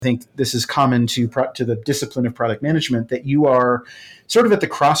think this is common to the discipline of product management, that you are sort of at the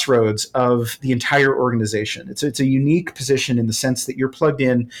crossroads of the entire organization. It's a unique position in the sense that you're plugged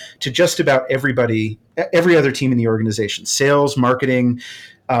in to just about everybody, every other team in the organization: sales, marketing,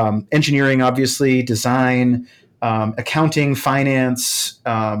 engineering, obviously, design, accounting, finance,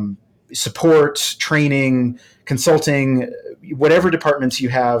 support, training, consulting, whatever departments you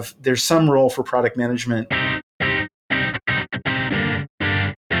have, there's some role for product management.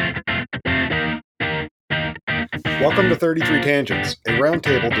 Welcome to 33 Tangents, a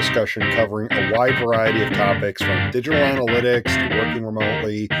roundtable discussion covering a wide variety of topics from digital analytics to working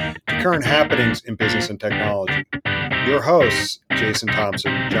remotely to current happenings in business and technology. Your hosts, Jason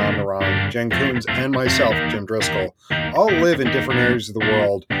Thompson, John Narang, Jen Coons, and myself, Jim Driscoll, all live in different areas of the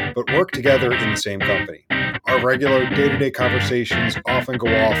world, but work together in the same company. Our regular day-to-day conversations often go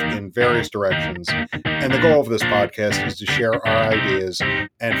off in various directions, and the goal of this podcast is to share our ideas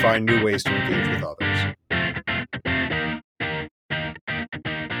and find new ways to engage with others.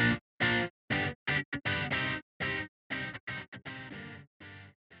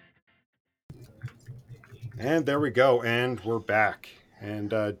 And there we go, and we're back.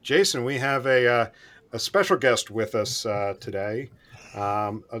 And Jason, we have a special guest with us today.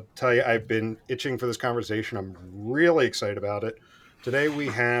 I'll tell you, I've been itching for this conversation. I'm really excited about it. Today we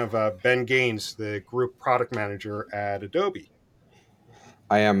have Ben Gaines, the group product manager at Adobe.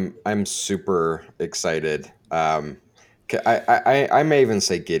 I'm super excited. I may even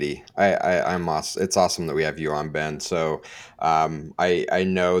say giddy. I'm awesome. It's awesome that we have you on, Ben. So I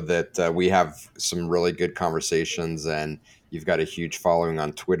know that we have some really good conversations, and you've got a huge following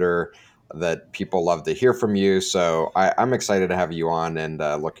on Twitter that people love to hear from you. So I'm excited to have you on, and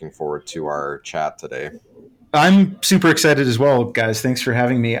looking forward to our chat today. I'm super excited as well, guys. Thanks for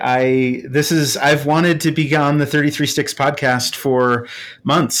having me. I've wanted to be on the 33 Sticks podcast for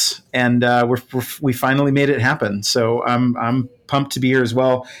months, and we finally made it happen. So I'm pumped to be here as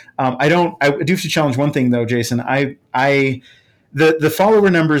well. I do have to challenge one thing though, Jason. The follower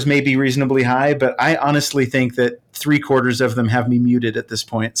numbers may be reasonably high, but I honestly think that 3/4 of them have me muted at this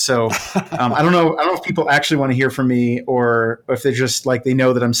point. So I don't know if people actually want to hear from me, or if they're just like, they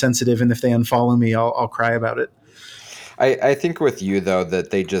know that I'm sensitive, and if they unfollow me, I'll cry about it. I think with you though,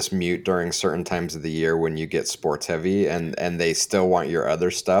 that they just mute during certain times of the year when you get sports heavy, and they still want your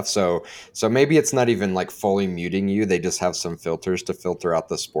other stuff. So maybe it's not even like fully muting you. They just have some filters to filter out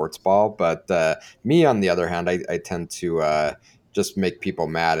the sports ball. But me, on the other hand, I tend to just make people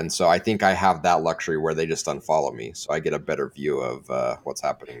mad, and so I think I have that luxury where they just unfollow me, so I get a better view of what's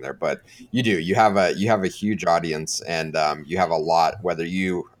happening there. But you have a huge audience, and you have a lot, whether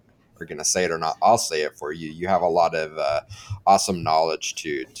you are going to say it or not, I'll say it for you. You have a lot of awesome knowledge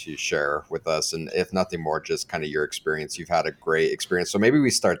to share with us, and if nothing more, just kind of your experience. You've had a great experience, so maybe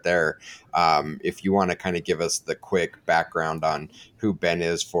we start there. If you want to kind of give us the quick background on who Ben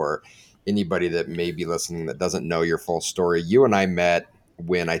is for anybody that may be listening that doesn't know your full story. You and I met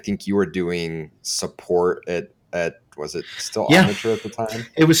when I think you were doing support at was it still Omniture at the time?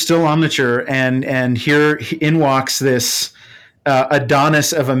 It was still Omniture, and here in walks this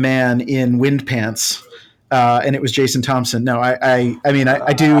Adonis of a man in wind pants, and it was Jason Thompson. No, I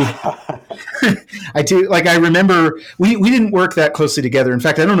do. I do. Like, I remember we didn't work that closely together. In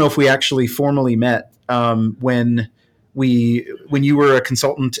fact, I don't know if we actually formally met when you were a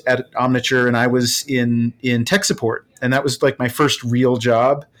consultant at Omniture and I was in tech support, and that was like my first real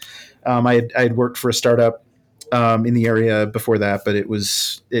job. I had worked for a startup in the area before that, but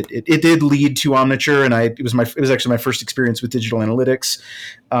it did lead to Omniture, and it was actually my first experience with digital analytics.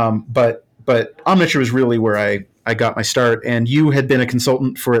 But Omniture was really where I got my start, and you had been a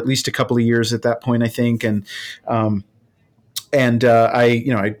consultant for at least a couple of years at that point, I think, and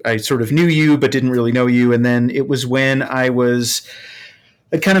I sort of knew you but didn't really know you, and then it was when I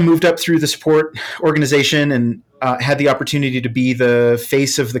kind of moved up through the support organization and had the opportunity to be the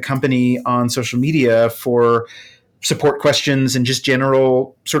face of the company on social media for support questions and just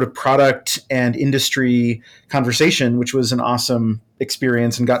general sort of product and industry conversation, which was an awesome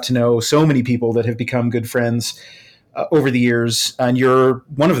experience, and got to know so many people that have become good friends over the years. And you're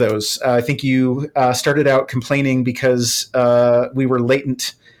one of those. I think you started out complaining because we were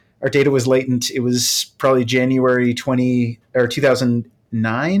latent. Our data was latent. It was probably January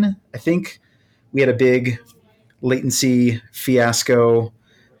 2009, I think. We had a big latency fiasco,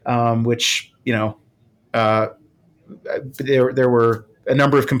 which, there were a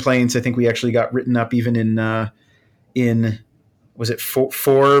number of complaints. I think we actually got written up even in was it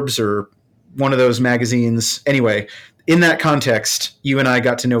Forbes or one of those magazines. Anyway, in that context, you and I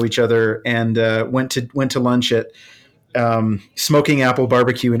got to know each other, and went to lunch at Smoking Apple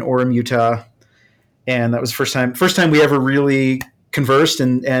Barbecue in Orem, Utah, and that was the first time we ever really conversed,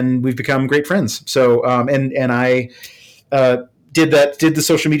 and we've become great friends. So and I did the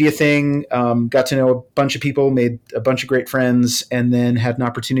social media thing, got to know a bunch of people, made a bunch of great friends, and then had an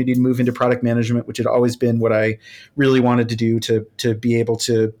opportunity to move into product management, which had always been what I really wanted to do to be able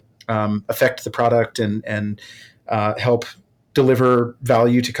to affect the product and help deliver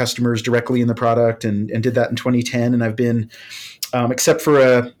value to customers directly in the product, and did that in 2010. And I've been, except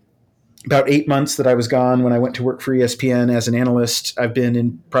for about 8 months that I was gone when I went to work for ESPN as an analyst, I've been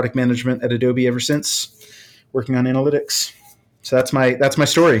in product management at Adobe ever since, working on analytics. So that's my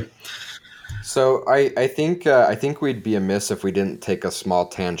story. So I think we'd be amiss if we didn't take a small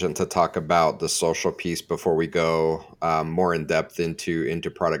tangent to talk about the social piece before we go more in depth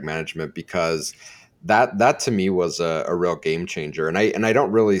into product management, because that to me was a real game changer, and I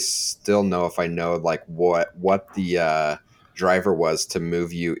don't really still know if I know like what the driver was to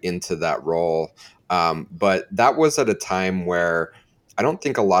move you into that role, but that was at a time where I don't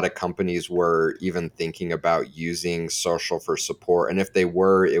think a lot of companies were even thinking about using social for support. And if they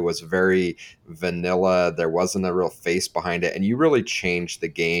were, it was very vanilla. There wasn't a real face behind it. And you really changed the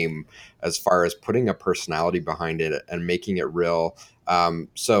game as far as putting a personality behind it and making it real.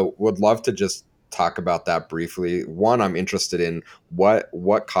 So would love to just talk about that briefly. One, I'm interested in what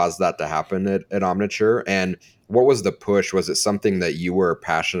caused that to happen at Omniture, and what was the push? Was it something that you were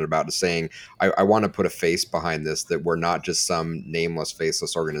passionate about, saying, I want to put a face behind this, that we're not just some nameless,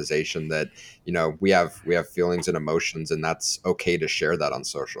 faceless organization, that, we have feelings and emotions, and that's okay to share that on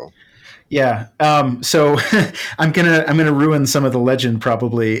social? Yeah. So I'm gonna ruin some of the legend.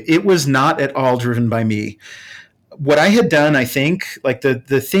 Probably it was not at all driven by me. What I had done, I think, like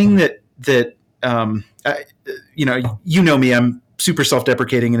the thing that you know me, I'm super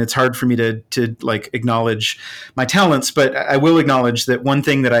self-deprecating, and it's hard for me to like acknowledge my talents, but I will acknowledge that one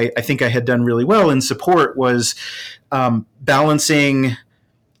thing that I think I had done really well in support was balancing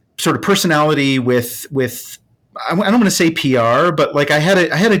sort of personality with I don't want to say PR, but like I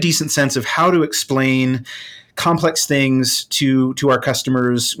had a decent sense of how to explain complex things to our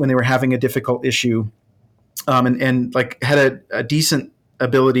customers when they were having a difficult issue, and like had a decent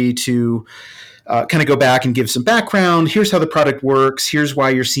ability to kind of go back and give some background. Here's how the product works. Here's why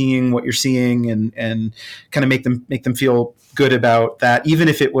you're seeing what you're seeing, and kind of make them feel good about that. Even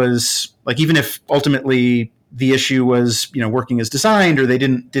if ultimately the issue was, working as designed, or they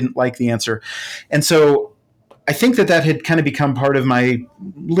didn't like the answer. And so I think that had kind of become part of my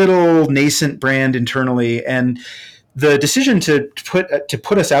little nascent brand internally. And the decision to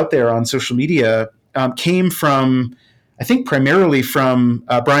put us out there on social media came from, I think, primarily from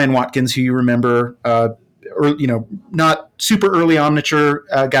Brian Watkins, who you remember, not super early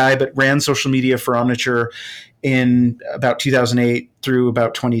Omniture guy, but ran social media for Omniture in about 2008 through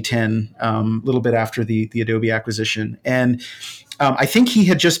about 2010, a little bit after the Adobe acquisition. And I think he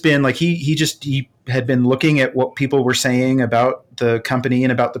had just been like, he had been looking at what people were saying about the company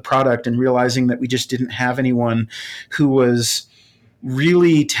and about the product, and realizing that we just didn't have anyone who was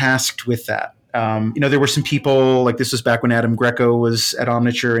really tasked with that. There were some people, like, this was back when Adam Greco was at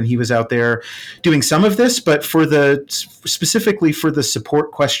Omniture, and he was out there doing some of this, but specifically for the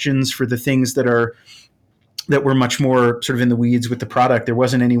support questions, for the things that were much more sort of in the weeds with the product, there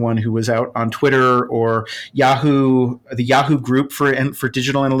wasn't anyone who was out on Twitter or Yahoo. The Yahoo group for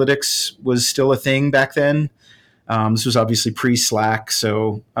digital analytics was still a thing back then. This was obviously pre-Slack.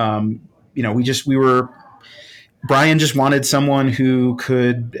 So, Brian just wanted someone who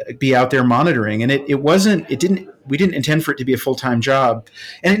could be out there monitoring, and we didn't intend for it to be a full-time job,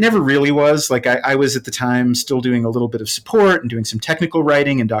 and it never really was. Like I was at the time still doing a little bit of support and doing some technical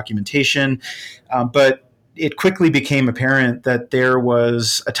writing and documentation, but it quickly became apparent that there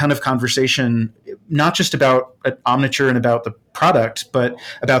was a ton of conversation, not just about Omniture and about the product, but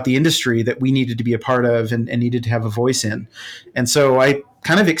about the industry that we needed to be a part of and needed to have a voice in. And so I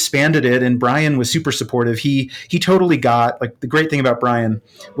kind of expanded it, and Brian was super supportive. He totally got, like, the great thing about Brian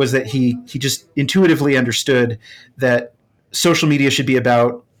was that he just intuitively understood that social media should be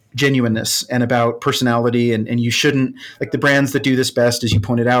about genuineness and about personality, and you shouldn't, like, the brands that do this best, as you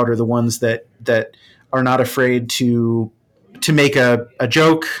pointed out, are the ones that are not afraid to make a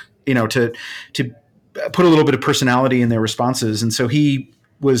joke, to put a little bit of personality in their responses. And so he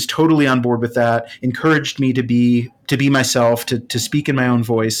was totally on board with that, encouraged me to be myself, to speak in my own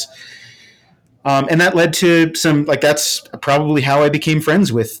voice. And that led to some, like, that's probably how I became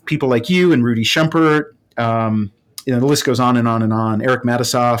friends with people like you and Rudy Schumpert. The list goes on and on and on, Eric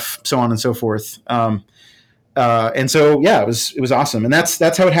Matisoff, so on and so forth. And so yeah, it was awesome, and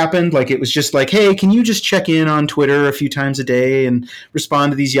that's how it happened. Like it was just like, hey, can you just check in on Twitter a few times a day and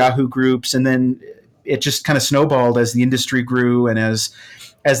respond to these Yahoo groups, and then it just kind of snowballed as the industry grew, and as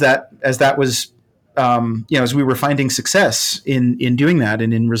that was as we were finding success in doing that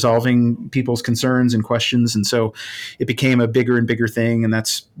and in resolving people's concerns and questions, and so it became a bigger and bigger thing, and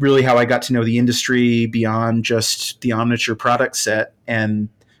that's really how I got to know the industry beyond just the Omniture product set. And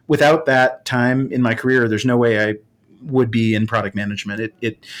without that time in my career, there's no way I would be in product management.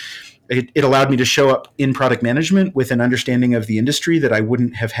 It allowed me to show up in product management with an understanding of the industry that I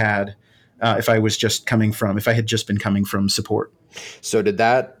wouldn't have had if I had just been coming from support. So did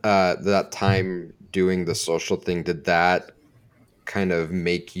that time doing the social thing, did that kind of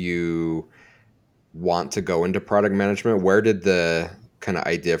make you want to go into product management? Where did the kind of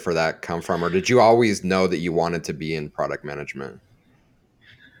idea for that come from? Or did you always know that you wanted to be in product management?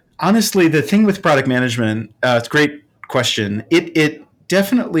 Honestly, the thing with product management, it's a great question. It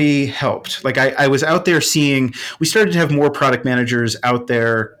definitely helped. Like I was out there seeing, we started to have more product managers out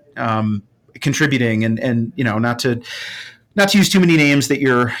there contributing, and not to use too many names that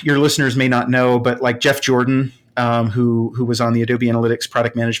your listeners may not know, but like Jeff Jordan, who was on the Adobe Analytics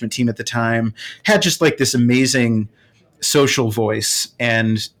product management team at the time, had just like this amazing social voice,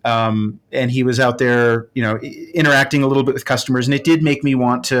 and he was out there, interacting a little bit with customers, and it did make me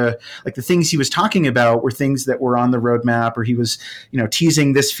want to, like, the things he was talking about were things that were on the roadmap, or he was,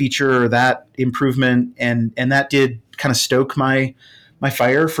 teasing this feature or that improvement, and that did kind of stoke my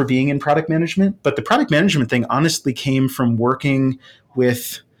fire for being in product management. But the product management thing honestly came from working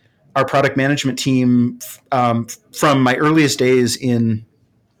with our product management team from my earliest days in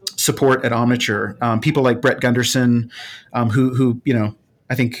support at Omniture. People like Brett Gunderson, who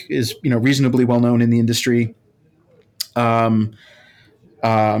I think is reasonably well known in the industry. I'm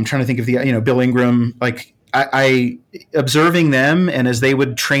trying to think of Bill Ingram. Like I observing them, and as they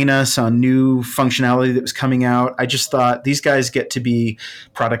would train us on new functionality that was coming out, I just thought, these guys get to be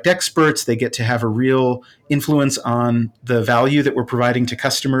product experts. They get to have a real influence on the value that we're providing to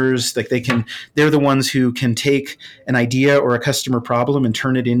customers. Like they're the ones who can take an idea or a customer problem and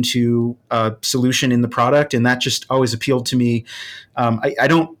turn it into a solution in the product. And that just always appealed to me. I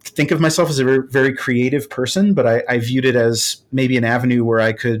don't think of myself as a very, very creative person, but I viewed it as maybe an avenue where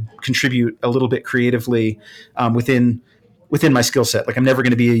I could contribute a little bit creatively within my skill set. Like, I'm never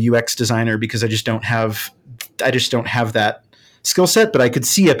going to be a UX designer because I just don't have that skill set, but I could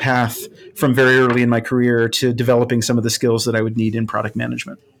see a path from very early in my career to developing some of the skills that I would need in product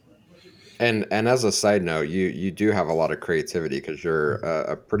management. And as a side note, you do have a lot of creativity because you're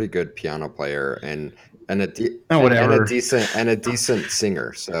a pretty good piano player and a decent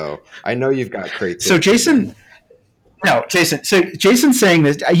singer. So I know you've got creativity. So Jason, Jason's saying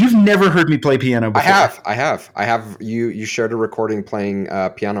this. You've never heard me play piano before. I have. You shared a recording playing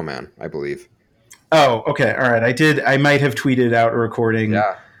Piano Man, I believe. Oh, okay. All right. I might have tweeted out a recording.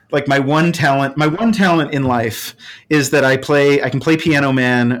 Yeah. Like my one talent in life is that I can play Piano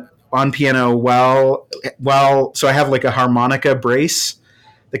Man on piano while so I have like a harmonica brace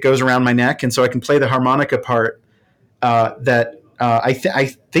that goes around my neck, and so I can play the harmonica part I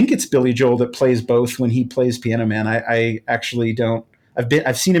think it's Billy Joel that plays both when he plays Piano Man. I actually don't.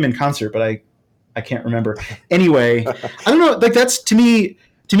 I've seen him in concert, but I can't remember. Anyway, I don't know. Like, that's to me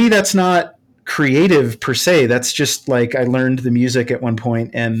that's not creative per se. That's just like, I learned the music at one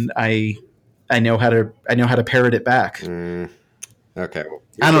point, and I know how to parrot it back. Okay.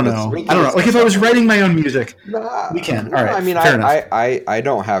 I don't know. Like, if I was writing my own music, we can. All right. I mean, fair enough. I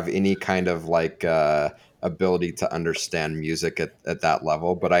don't have any kind of like ability to understand music at that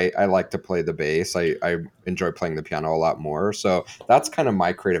level, but I like to play the bass. I enjoy playing the piano a lot more. So that's kind of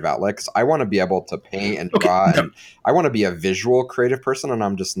my creative outlet, because I want to be able to paint and draw. Okay. And I want to be a visual creative person, and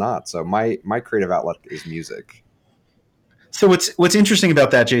I'm just not. So my creative outlet is music. So what's interesting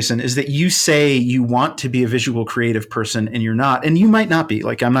about that, Jason, is that you say you want to be a visual creative person, and you're not, and you might not be.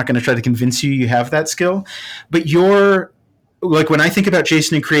 Like, I'm not going to try to convince you have that skill, but you're like, when I think about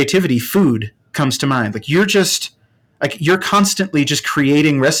Jason and creativity, food comes to mind. Like, you're constantly just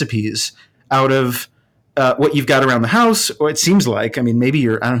creating recipes out of what you've got around the house, or it seems like. I mean, maybe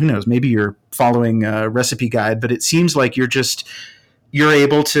who knows? Maybe you're following a recipe guide, but it seems like you're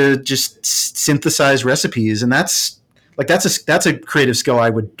able to just synthesize recipes, and that's a creative skill I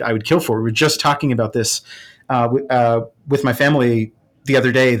would kill for. We were just talking about this with my family the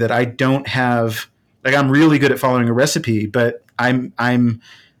other day, that I don't have, like, I'm really good at following a recipe, but I'm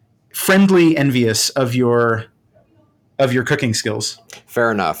friendly envious of your of your cooking skills.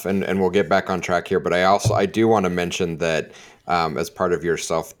 Fair enough, and we'll get back on track here. But I do want to mention that as part of your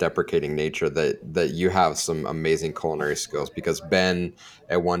self-deprecating nature, that you have some amazing culinary skills, because Ben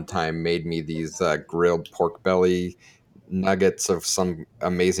at one time made me these grilled pork belly nuggets of some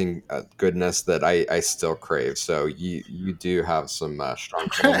amazing goodness that I still crave. So you do have some strong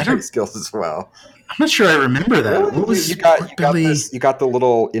culinary skills as well. I'm not sure I remember that. Really? What was you got pork belly? you got the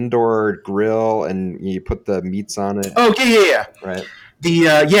little indoor grill and you put the meats on it. Oh yeah. Right.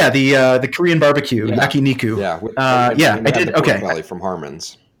 The Korean barbecue, yakiniku. Yeah. I did. Okay. Belly from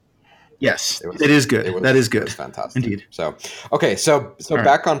Harmon's. Yes, it is good. That is good. It was fantastic. Indeed. So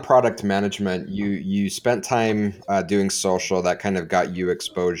back on product management, you spent time doing social. That kind of got you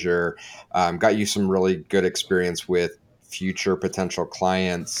exposure, got you some really good experience with future potential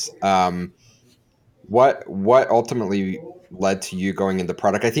clients. What ultimately led to you going into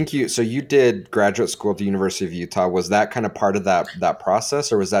product? I think you did graduate school at the University of Utah. Was that kind of part of that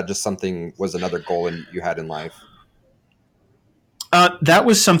process, or was that just was another goal you had in life? That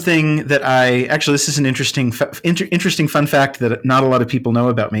was something that this is an interesting fun fact that not a lot of people know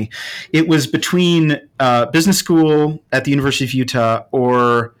about me. It was between business school at the University of Utah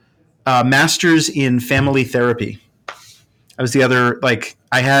or master's in family therapy. I was the other,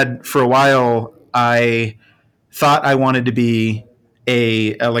 I had for a while, I thought I wanted to be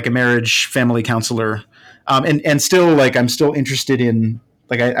a marriage family counselor. And still, I'm still interested in,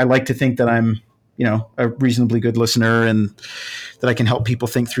 I like to think that I'm, a reasonably good listener and that I can help people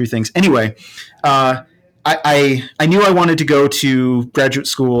think through things. Anyway, I knew I wanted to go to graduate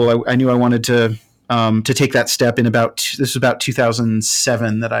school. I knew I wanted to take that step this was about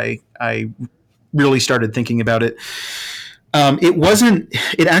 2007 that I really started thinking about it. Everything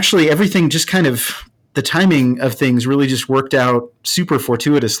just kind of, the timing of things really just worked out super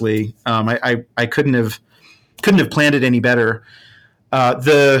fortuitously. I couldn't have planned it any better.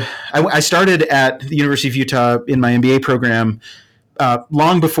 I started at the University of Utah in my MBA program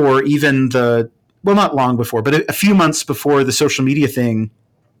long before not long before, but a few months before the social media thing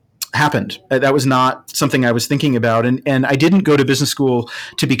happened. That was not something I was thinking about. And I didn't go to business school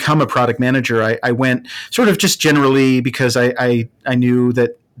to become a product manager. I went sort of just generally because I knew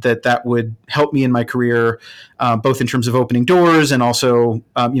that would help me in my career, both in terms of opening doors and also,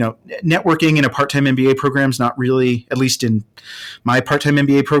 networking in a part-time MBA program is not really, at least in my part-time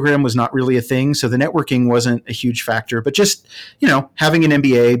MBA program, was not really a thing. So the networking wasn't a huge factor, but just, having an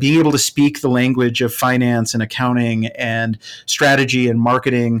MBA, being able to speak the language of finance and accounting and strategy and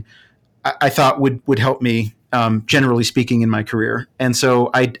marketing, I thought would help me, generally speaking, in my career. And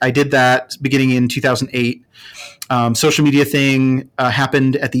so I did that beginning in 2008. Social media thing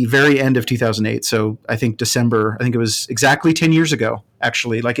happened at the very end of 2008. So I think December, it was exactly 10 years ago,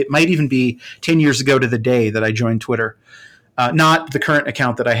 actually. It might even be 10 years ago to the day that I joined Twitter. Not the current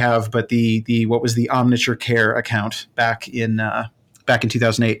account that I have, but what was the Omniture Care account back in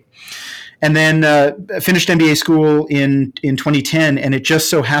 2008. And then finished MBA school in 2010. And it just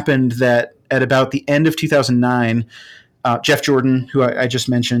so happened that at about the end of 2009, Jeff Jordan, who I just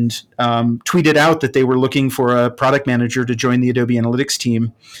mentioned, tweeted out that they were looking for a product manager to join the Adobe Analytics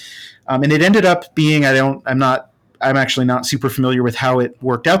team. And it ended up being, I'm actually not super familiar with how it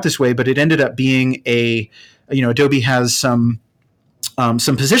worked out this way, but it ended up being Adobe has some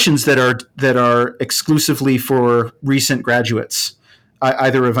positions that are exclusively for recent graduates,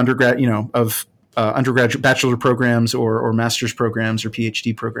 either of undergraduate bachelor programs or master's programs or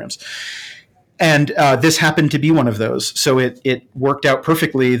PhD programs. And this happened to be one of those. So it worked out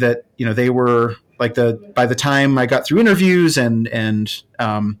perfectly that, they were by the time I got through interviews and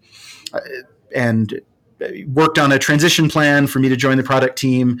worked on a transition plan for me to join the product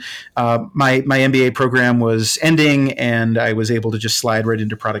team, my MBA program was ending and I was able to just slide right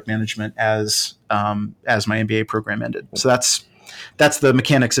into product management as my MBA program ended. So that's the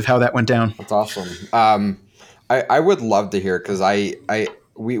mechanics of how that went down. That's awesome. I would love to hear, because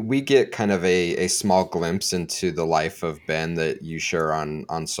we get kind of a small glimpse into the life of Ben that you share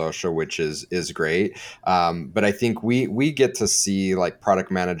on social, which is great. But I think we get to see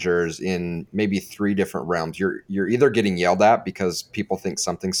product managers in maybe three different realms. You're either getting yelled at because people think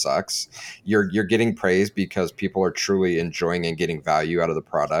something sucks. You're getting praised because people are truly enjoying and getting value out of the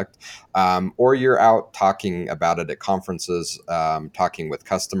product. Or you're out talking about it at conferences, talking with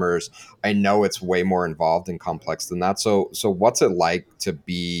customers. I know it's way more involved and complex than that. So what's it like to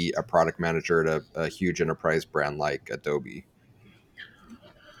be a product manager at a huge enterprise brand like Adobe?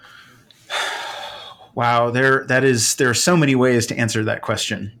 Wow, there are so many ways to answer that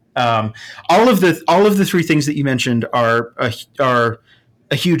question. All of the three things that you mentioned are a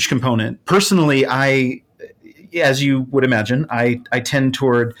huge component. Personally, as you would imagine, I tend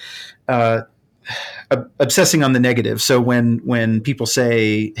toward uh, obsessing on the negative. So when people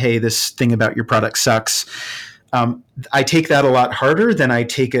say, "Hey, this thing about your product sucks," I take that a lot harder than I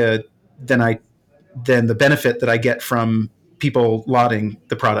take a than I than the benefit that I get from people lauding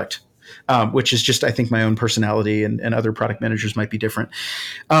the product, which is just, I think, my own personality, and other product managers might be different.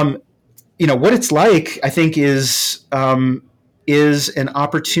 Um, what it's like, I think, is an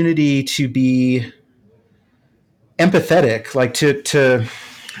opportunity to be empathetic, like to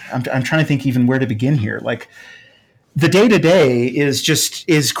I'm trying to think even where to begin here. Like, the day to day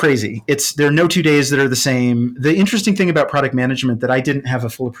is crazy. There are no 2 days that are the same. The interesting thing about product management that I didn't have a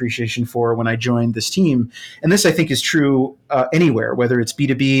full appreciation for when I joined this team, and this I think is true anywhere, whether it's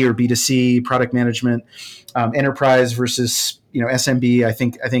B2B or B2C product management, enterprise versus SMB. I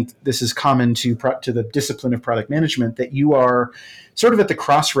think this is common to the discipline of product management, that you are sort of at the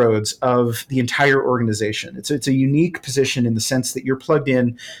crossroads of the entire organization. It's a unique position in the sense that you're plugged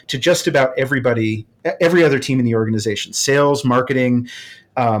in to just about everybody, every other team in the organization: sales, marketing,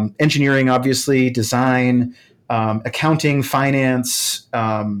 engineering, obviously, design, accounting, finance,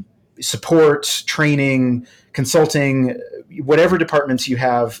 support, training, consulting. Whatever departments you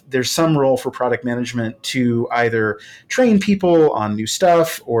have, there's some role for product management to either train people on new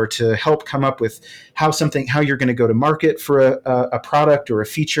stuff, or to help come up with how you're going to go to market for a product or a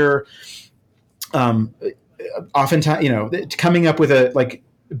feature. Oftentimes, coming up with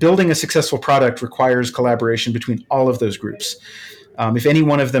building a successful product requires collaboration between all of those groups. If any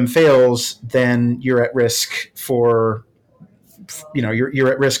one of them fails, then you're at risk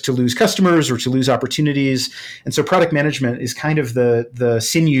you're at risk to lose customers or to lose opportunities. And so product management is kind of the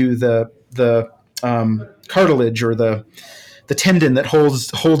sinew, the cartilage, or the tendon that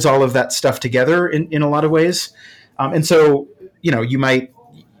holds all of that stuff together in a lot of ways. And so, you might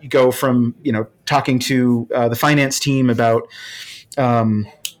go from, talking to the finance team about, how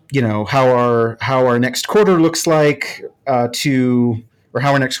our next quarter looks like, or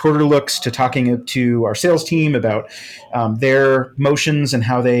how our next quarter looks, to talking to our sales team about their motions and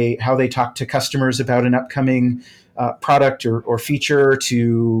how they talk to customers about an upcoming product or feature,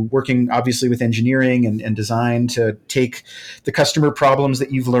 to working obviously with engineering and design to take the customer problems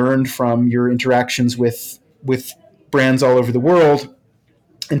that you've learned from your interactions with brands all over the world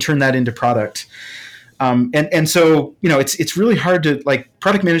and turn that into product. And so, it's really hard to,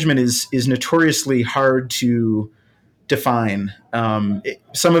 product management is notoriously hard to define.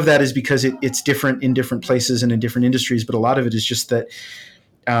 Some of that is because it's different in different places and in different industries, but a lot of it is just that,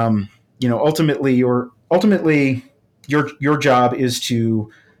 ultimately your job is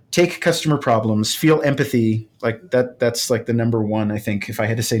to take customer problems, feel empathy. That's like the number one, I think, if I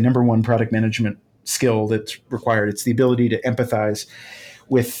had to say number one product management skill that's required, it's the ability to empathize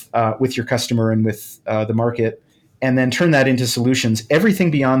with your customer and with the market, and then turn that into solutions. Everything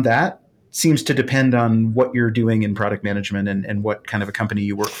beyond that seems to depend on what you're doing in product management and what kind of a company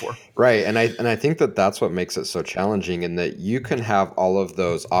you work for. Right. And I think that that's what makes it so challenging, in that you can have all of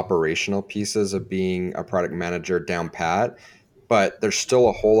those operational pieces of being a product manager down pat, but there's still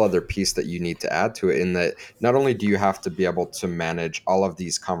a whole other piece that you need to add to it, in that not only do you have to be able to manage all of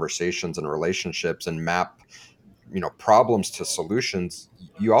these conversations and relationships and map problems to solutions,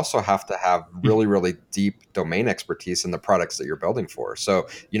 you also have to have really, really deep domain expertise in the products that you're building for. So,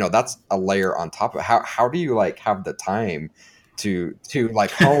 that's a layer on top of how do you have the time to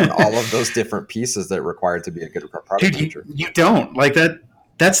hone all of those different pieces that are required to be a good product manager? You don't like that.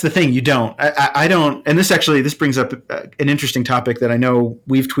 That's the thing. You don't. I don't. And this brings up an interesting topic that I know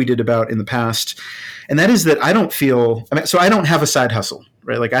we've tweeted about in the past, and that is that I don't feel. So I don't have a side hustle,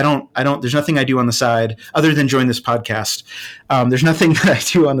 right? Like I don't. There's nothing I do on the side other than join this podcast. There's nothing that I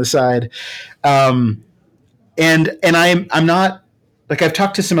do on the side, and I'm not, I've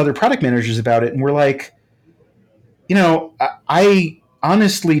talked to some other product managers about it, and we're like, I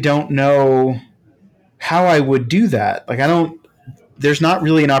honestly don't know how I would do that. There's not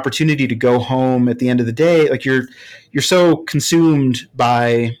really an opportunity to go home at the end of the day. You're so consumed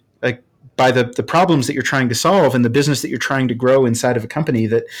by the problems that you're trying to solve and the business that you're trying to grow inside of a company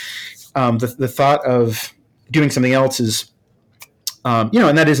that the thought of doing something else is, and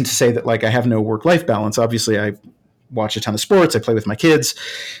that isn't to say that I have no work-life balance. Obviously, I watch a ton of sports. I play with my kids.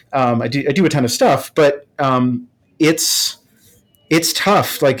 I do a ton of stuff, but it's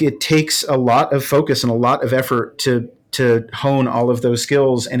tough. It takes a lot of focus and a lot of effort to hone all of those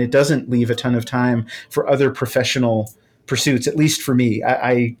skills, and it doesn't leave a ton of time for other professional pursuits, at least for me.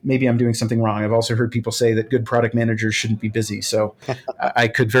 I maybe I'm doing something wrong. I've also heard people say that good product managers shouldn't be busy, so I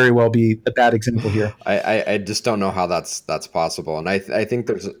could very well be a bad example here. I just don't know how that's possible, and I think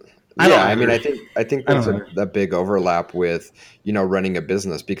there's I don't Yeah, I mean, agree. I think I there's don't know. a big overlap with, running a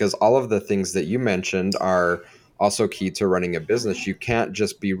business, because all of the things that you mentioned are also key to running a business. You can't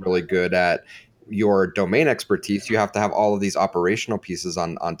just be really good at your domain expertise. You have to have all of these operational pieces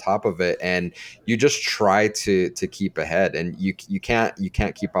on top of it, and you just try to keep ahead, and you can't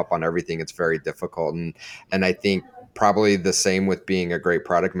keep up on everything. It's very difficult, and I think probably the same with being a great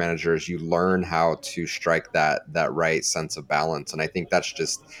product manager is you learn how to strike that right sense of balance. And I think that's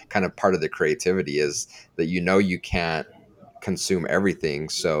just kind of part of the creativity, is that you can't consume everything.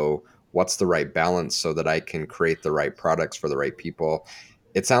 So what's the right balance so that I can create the right products for the right people?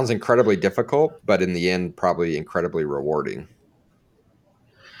 It sounds incredibly difficult, but in the end, probably incredibly rewarding.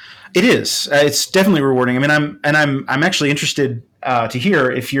 It is. It's definitely rewarding. I mean, I'm actually interested to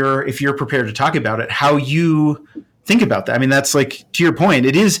hear if you're prepared to talk about it, how you think about that. I mean, that's like to your point.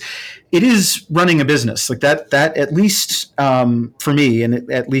 It is running a business like that at least for me,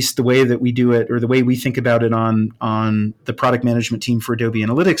 and at least the way that we do it, or the way we think about it on the product management team for Adobe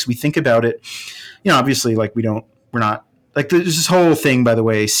Analytics. We think about it, obviously, like we're not like there's this whole thing, by the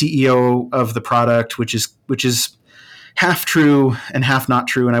way, CEO of the product, which is half true and half not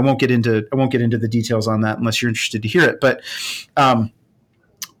true, and I won't get into the details on that unless you're interested to hear it. But um,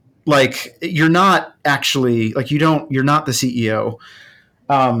 like you're not actually like you're not the CEO.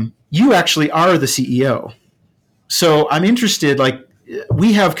 You actually are the CEO. So I'm interested. Like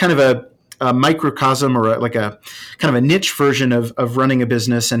we have kind of a microcosm, or like a kind of a niche version of running a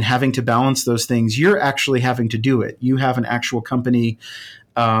business and having to balance those things. You're actually having to do it. You have an actual company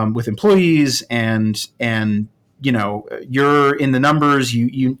with employees, and you're in the numbers.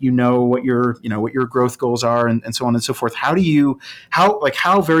 You know what your growth goals are, and so on and so forth. How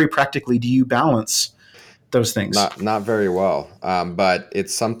very practically do you balance those things? Not very well, but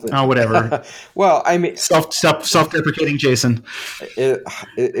it's something. Oh, whatever. Well, I mean, Self-deprecating Jason. it,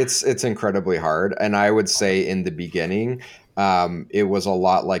 it's incredibly hard, and I would say in the beginning, it was a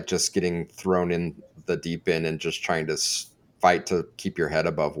lot like just getting thrown in the deep end and just trying to fight to keep your head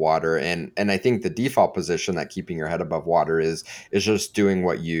above water. And I think the default position that keeping your head above water is just doing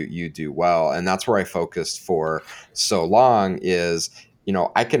what you do well, and that's where I focused for so long. Is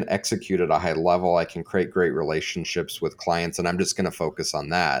I can execute at a high level. I can create great relationships with clients, and I'm just going to focus on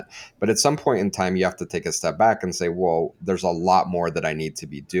that. But at some point in time, you have to take a step back and say, well, there's a lot more that I need to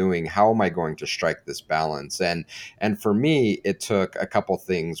be doing. How am I going to strike this balance? And for me, it took a couple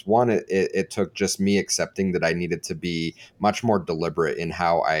things. One, it took just me accepting that I needed to be much more deliberate in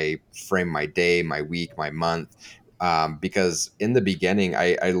how I frame my day, my week, my month. Because in the beginning,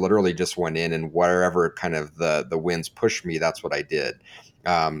 I literally just went in, and wherever kind of the winds pushed me, that's what I did.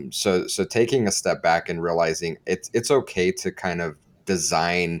 So taking a step back and realizing it's okay to kind of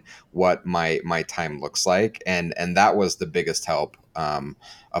design what my time looks like, and that was the biggest help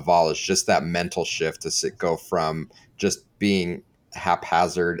of all, is just that mental shift to go from just being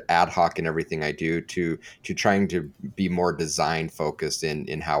haphazard, ad hoc in everything I do, to trying to be more design focused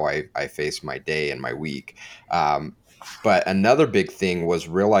in how I face my day and my week. But another big thing was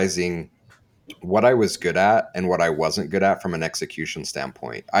realizing what I was good at and what I wasn't good at from an execution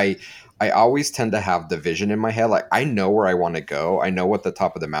standpoint. I always tend to have the vision in my head. Like, I know where I want to go. I know what the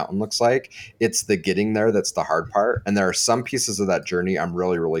top of the mountain looks like. It's the getting there that's the hard part. And there are some pieces of that journey I'm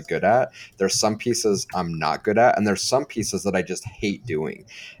really, really good at. There's some pieces I'm not good at. And there's some pieces that I just hate doing.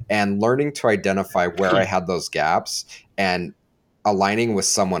 And learning to identify where I had those gaps, and aligning with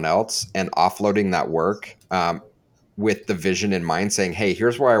someone else and offloading that work, with the vision in mind, saying, hey,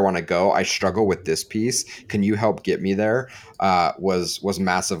 here's where I want to go. I struggle with this piece. Can you help get me there? Was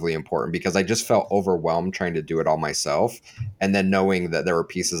massively important, because I just felt overwhelmed trying to do it all myself. And then knowing that there were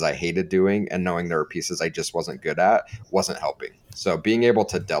pieces I hated doing, and knowing there were pieces I just wasn't good at, wasn't helping. So being able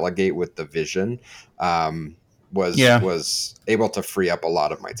to delegate with the vision, Yeah, was able to free up a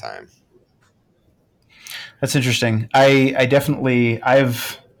lot of my time. that's interesting. I definitely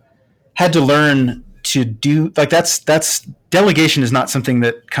I've had to learn to do like that's delegation is not something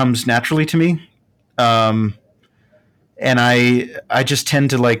that comes naturally to me. Um, and I just tend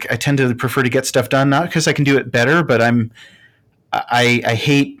to I tend to prefer to get stuff done, not because I can do it better, but I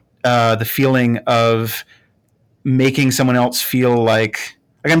hate the feeling of making someone else feel like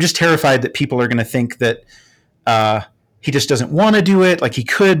I'm just terrified that people are going to think that uh, he just doesn't want to do it. Like he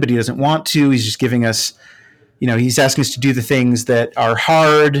could, but he doesn't want to. He's just giving us, he's asking us to do the things that are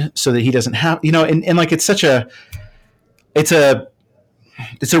hard so that he doesn't have, and like it's a it's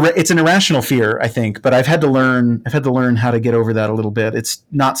an irrational fear, I think, but I've had to learn how to get over that a little bit. It's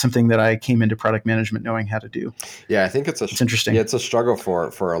not something that I came into product management knowing how to do. Yeah, I think It's interesting. it's a struggle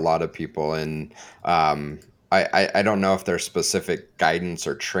for a lot of people. And I don't know if there's specific guidance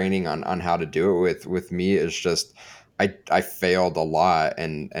or training on how to do it. With me is just I failed a lot,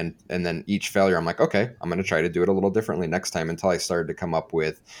 and then each failure I'm like, okay, I'm going to try to do it a little differently next time, until I started to come up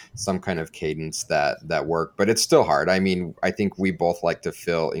with some kind of cadence that worked. But it's still hard. I mean, I think we both like to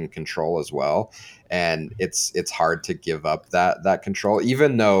feel in control as well, and it's hard to give up that control,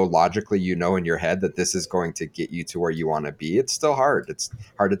 even though logically you know in your head that this is going to get you to where you want to be. It's still hard. It's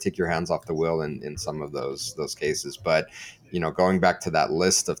hard to take your hands off the wheel in some of those cases. But going back to that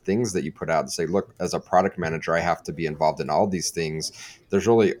list of things that you put out and say, look, as a product manager, I have to be involved in all these things. There's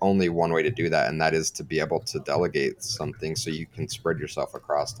really only one way to do that, and that is to be able to delegate something so you can spread yourself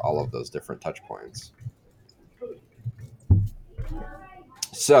across all of those different touch points.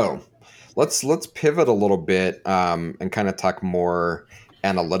 So let's pivot a little bit, and kind of talk more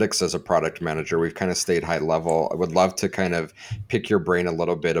analytics as a product manager. We've kind of stayed high level. I would love to kind of pick your brain a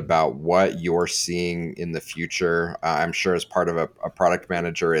little bit about what you're seeing in the future. I'm sure as part of a product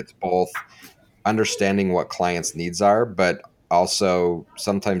manager, it's both understanding what clients' needs are, but also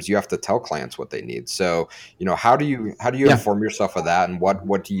sometimes you have to tell clients what they need. So, how do you Yeah. inform yourself of that, and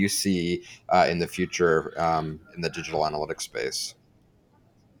what do you see in the future in the digital analytics space?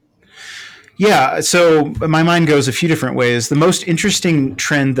 Yeah, so my mind goes a few different ways. The most interesting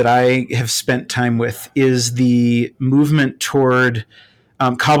trend that I have spent time with is the movement toward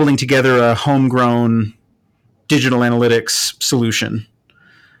cobbling together a homegrown digital analytics solution.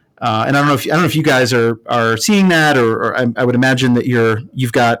 And I don't know if you guys are seeing that, or I would imagine that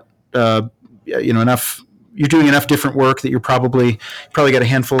you've got enough. You're doing enough different work that you're probably got a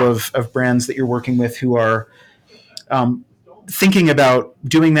handful of brands that you're working with who are thinking about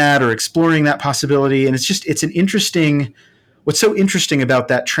doing that or exploring that possibility. And it's an interesting. What's so interesting about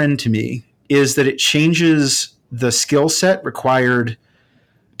that trend to me is that it changes the skill set required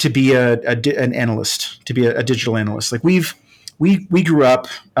to be an analyst, to be a digital analyst. Like we grew up,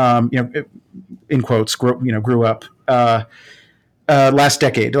 in quotes, grew up last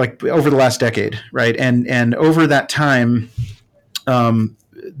decade, like over the last decade, right? And over that time,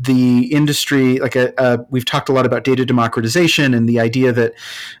 the industry, we've talked a lot about data democratization and the idea that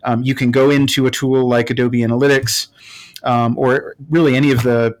you can go into a tool like Adobe Analytics, or really any of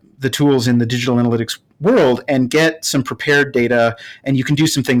the tools in the digital analytics world, and get some prepared data, and you can do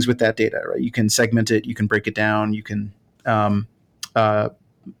some things with that data, right? You can segment it, you can break it down, you can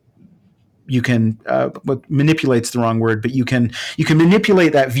what manipulate's the wrong word, but you can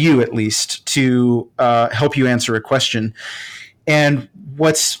manipulate that view at least to help you answer a question. And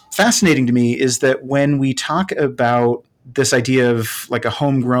what's fascinating to me is that when we talk about this idea of like a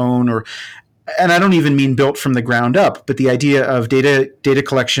homegrown, and I don't even mean built from the ground up, but the idea of data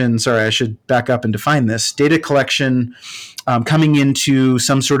collection. Sorry, I should back up and define this. Data collection coming into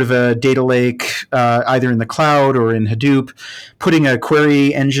some sort of a data lake, either in the cloud or in Hadoop, putting a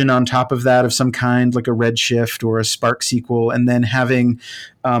query engine on top of that of some kind, like a Redshift or a Spark SQL, and then having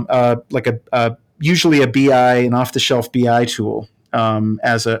usually a BI, an off-the-shelf BI tool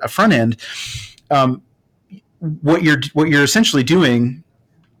as a front end. What you're essentially doing,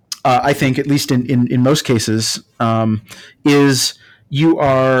 I think, at least in most cases, is you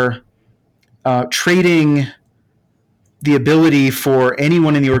are trading the ability for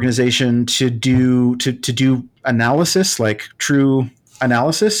anyone in the organization to do analysis, like true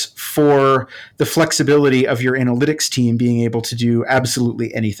analysis, for the flexibility of your analytics team being able to do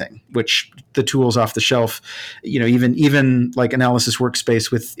absolutely anything, which the tools off the shelf, even like Analysis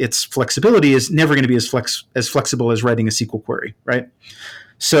Workspace with its flexibility is never going to be as flexible as writing a SQL query, right?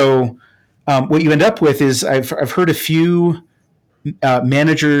 So what you end up with is I've heard a few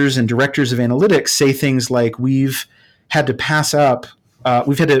managers and directors of analytics say things like, we've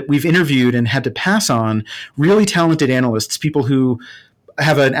interviewed and had to pass on really talented analysts, people who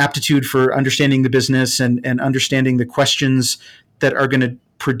have an aptitude for understanding the business and understanding the questions that are going to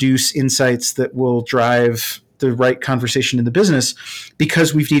produce insights that will drive the right conversation in the business,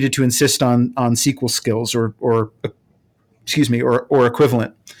 because we've needed to insist on SQL skills or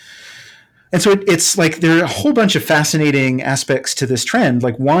equivalent. And so it's like there are a whole bunch of fascinating aspects to this trend.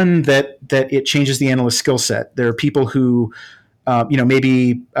 Like one, that it changes the analyst skill set. There are people who,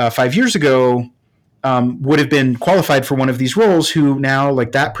 maybe 5 years ago would have been qualified for one of these roles, who now,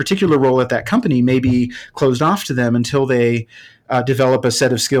 like, that particular role at that company may be closed off to them until they develop a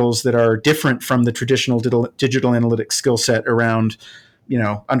set of skills that are different from the traditional digital analytics skill set around,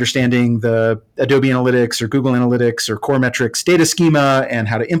 understanding the Adobe Analytics or Google Analytics or Core Metrics data schema and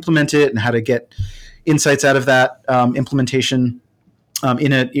how to implement it and how to get insights out of that implementation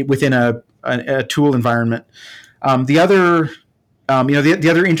within a tool environment. The other The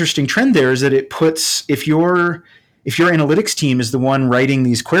other interesting trend there is that it puts, if your analytics team is the one writing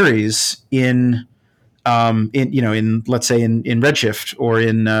these queries in let's say in Redshift or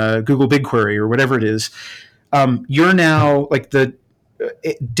in Google BigQuery or whatever it is, you're now like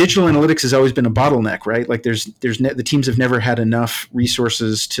digital analytics has always been a bottleneck, right? Like the teams have never had enough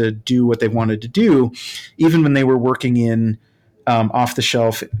resources to do what they wanted to do, even when they were working in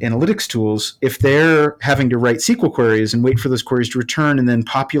off-the-shelf analytics tools. If they're having to write SQL queries and wait for those queries to return and then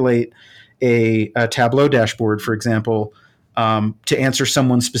populate a Tableau dashboard, for example, to answer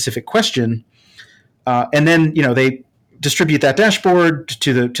someone's specific question, and then they distribute that dashboard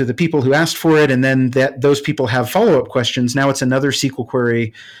to the people who asked for it, and then those people have follow-up questions. Now it's another SQL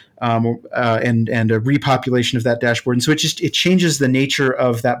query and a repopulation of that dashboard, and so it changes the nature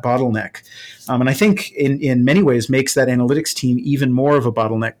of that bottleneck, and I think in many ways makes that analytics team even more of a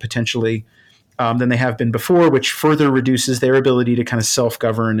bottleneck potentially than they have been before, which further reduces their ability to kind of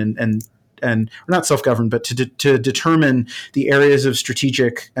self-govern and not self-govern, but to determine the areas of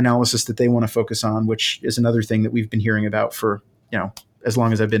strategic analysis that they want to focus on, which is another thing that we've been hearing about for, as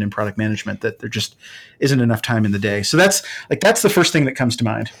long as I've been in product management, that there just isn't enough time in the day. So that's the first thing that comes to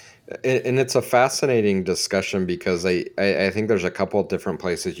mind. And it's a fascinating discussion because I think there's a couple of different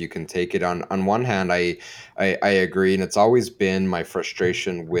places you can take it. On one hand, I agree, and it's always been my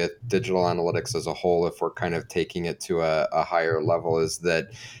frustration with digital analytics as a whole, if we're kind of taking it to a higher level, is that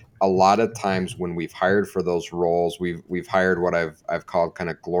a lot of times when we've hired for those roles, we've hired what I've called kind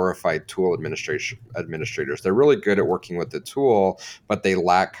of glorified tool administrators. They're really good at working with the tool, but they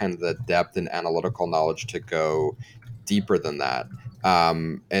lack kind of the depth and analytical knowledge to go deeper than that.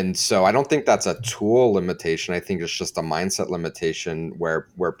 And so I don't think that's a tool limitation. I think it's just a mindset limitation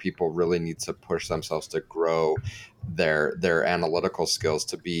where people really need to push themselves to grow their analytical skills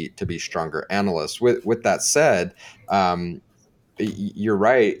to be stronger analysts. With that said, you're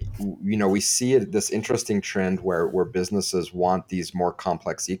right. We see this interesting trend where businesses want these more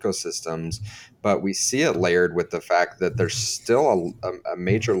complex ecosystems, but we see it layered with the fact that there's still a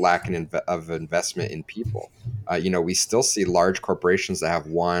major lack of investment in people. We still see large corporations that have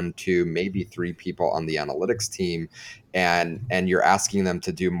 1, 2, maybe 3 people on the analytics team, and you're asking them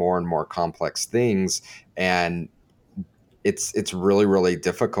to do more and more complex things, and it's really, really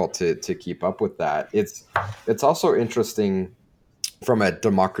difficult to keep up with that. It's also interesting from a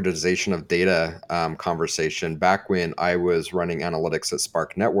democratization of data conversation. Back when I was running analytics at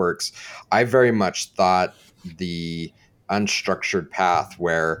Spark Networks, I very much thought the unstructured path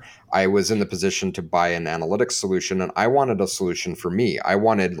where I was in the position to buy an analytics solution, and I wanted a solution for me. I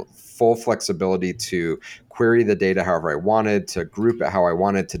wanted full flexibility to query the data however I wanted, to group it how I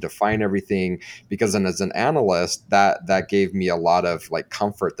wanted, to define everything, because then as an analyst, that gave me a lot of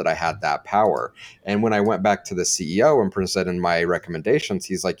comfort that I had that power. And when I went back to the CEO and presented my recommendations,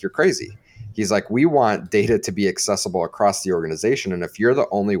 he's like, "You're crazy." He's like, "We want data to be accessible across the organization. And if you're the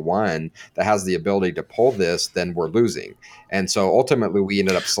only one that has the ability to pull this, then we're losing." And so ultimately we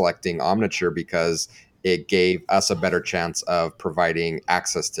ended up selecting Omniture because it gave us a better chance of providing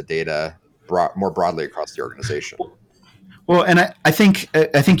access to data more broadly across the organization. Well, and I think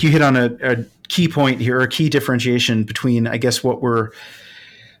you hit on a key point here, a key differentiation between, I guess, where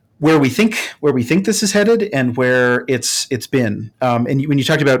we think this is headed and where it's been. And when you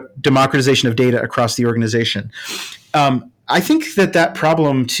talked about democratization of data across the organization, I think that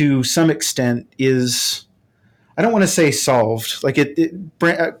problem to some extent is, I don't want to say solved.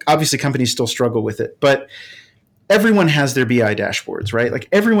 Obviously companies still struggle with it, but everyone has their BI dashboards, right? Like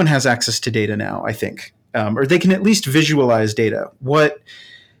everyone has access to data now, I think, or they can at least visualize data. What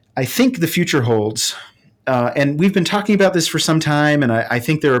I think the future holds, and we've been talking about this for some time, and I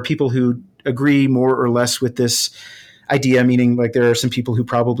think there are people who agree more or less with this idea, meaning there are some people who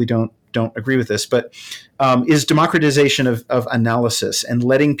probably don't agree with this, but is democratization of analysis and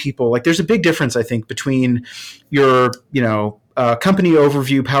letting people, there's a big difference, I think, between your, company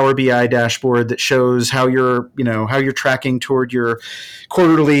overview Power BI dashboard that shows how you're tracking toward your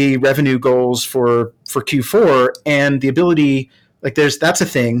quarterly revenue goals for Q4, and the ability, that's a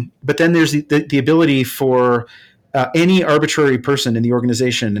thing, but then there's the ability for any arbitrary person in the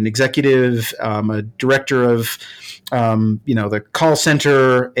organization, an executive, a director of, the call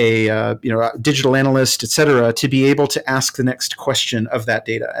center, a digital analyst, et cetera, to be able to ask the next question of that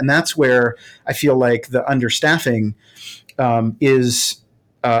data. And that's where I feel like the understaffing is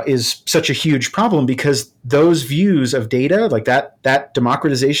such a huge problem, because those views of data, that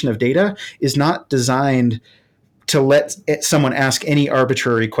democratization of data, is not designed to let someone ask any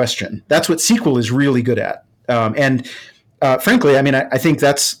arbitrary question. That's what SQL is really good at. And frankly, I think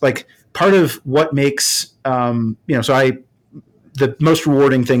that's part of what makes, so the most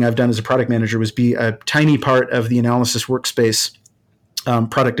rewarding thing I've done as a product manager was be a tiny part of the Analysis Workspace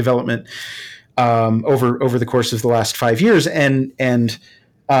product development over the course of the last 5 years, and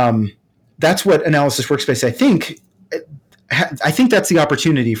that's what Analysis Workspace, I think that's the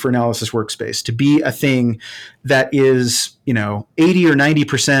opportunity for Analysis Workspace to be a thing that is, 80 or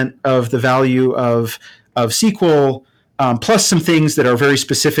 90% of the value of SQL, plus some things that are very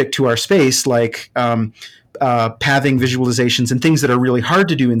specific to our space, like pathing visualizations and things that are really hard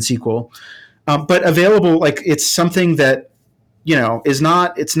to do in SQL, but available. Like, it's something that it's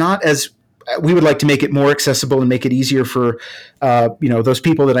not as we would like to make it more accessible and make it easier for those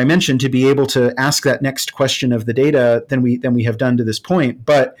people that I mentioned to be able to ask that next question of the data than we have done to this point.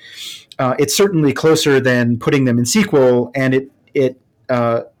 But it's certainly closer than putting them in SQL, and it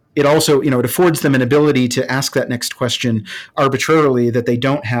also it affords them an ability to ask that next question arbitrarily that they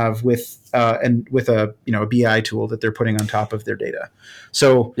don't have with a BI tool that they're putting on top of their data.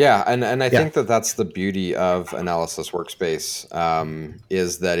 So I think that's the beauty of Analysis Workspace,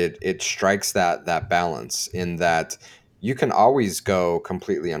 is that it strikes that balance in that you can always go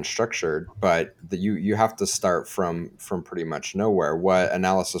completely unstructured, but you have to start from pretty much nowhere. What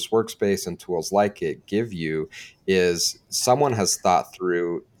Analysis Workspace and tools like it give you is someone has thought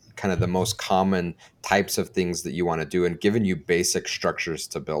through kind of the most common types of things that you want to do and given you basic structures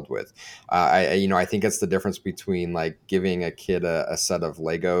to build with. I think it's the difference between like giving a kid a set of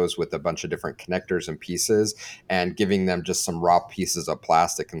Legos with a bunch of different connectors and pieces and giving them just some raw pieces of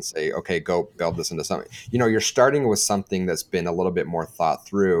plastic and say, okay, go build this into something. You're starting with something that's been a little bit more thought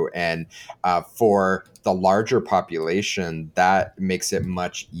through, and for the larger population, that makes it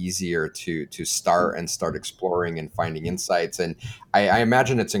much easier to start exploring and finding insights. And I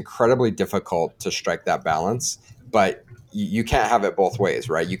imagine it's incredibly difficult to strike that balance, but you can't have it both ways,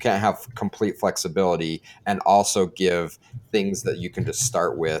 right? You can't have complete flexibility and also give things that you can just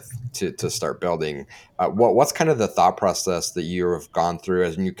start with to start building. What's kind of the thought process that you have gone through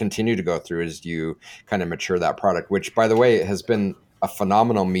as you continue to go through as you kind of mature that product, which, by the way, has been a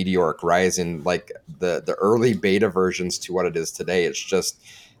phenomenal meteoric rise in like the early beta versions to what it is today. It's just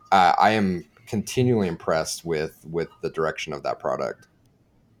I am continually impressed with the direction of that product.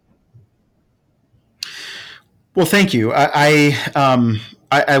 Well, thank you. I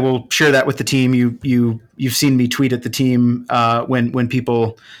will share that with the team. You've seen me tweet at the team when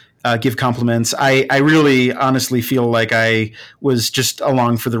people give compliments. I really honestly feel like I was just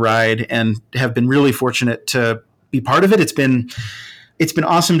along for the ride and have been really fortunate to be part of it. It's been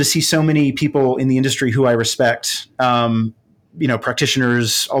awesome to see so many people in the industry who I respect,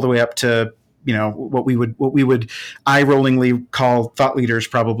 practitioners all the way up to what we would eye-rollingly call thought leaders,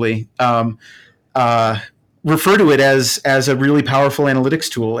 probably. Refer to it as a really powerful analytics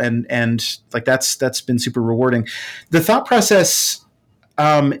tool, and like that's been super rewarding. The thought process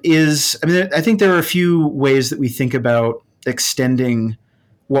is, I think there are a few ways that we think about extending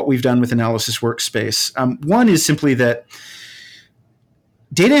what we've done with Analysis Workspace. One is simply that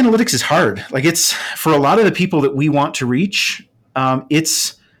data analytics is hard. Like, it's for a lot of the people that we want to reach,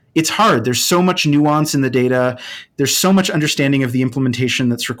 it's hard. There's so much nuance in the data. There's so much understanding of the implementation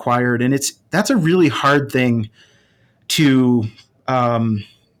that's required. And that's a really hard thing to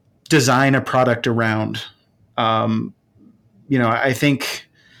design a product around. I think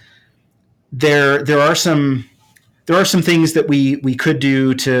there are some things that we could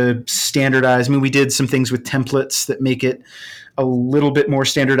do to standardize. We did some things with templates that make it a little bit more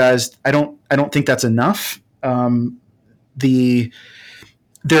standardized. I don't think that's enough.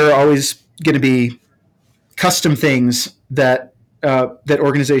 There are always going to be custom things that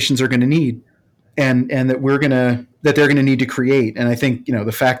organizations are going to need, and that they're going to need to create. And I think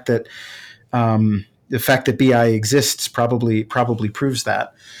the fact that BI exists probably proves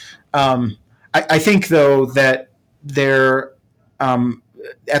that. I think, though, that they're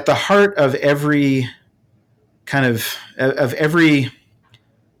at the heart of every kind of every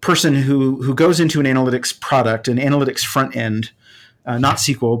person who goes into an analytics product, an analytics front end. Not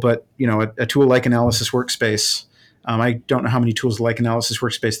SQL, but a tool like Analysis Workspace. I don't know how many tools like Analysis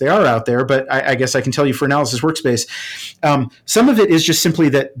Workspace there are out there, but I guess I can tell you for Analysis Workspace, some of it is just simply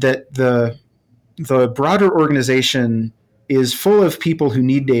that the broader organization is full of people who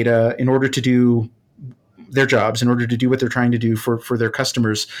need data in order to do their jobs, in order to do what they're trying to do for their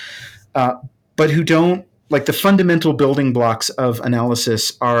customers, but who don't. Like, the fundamental building blocks of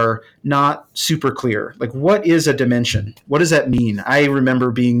analysis are not super clear. Like, what is a dimension? What does that mean? I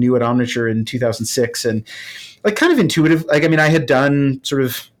remember being new at Omniture in 2006 and like kind of intuitive. Like, I had done sort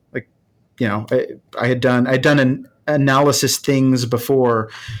of like, I had done an analysis things before,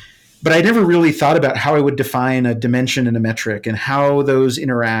 but I never really thought about how I would define a dimension and a metric and how those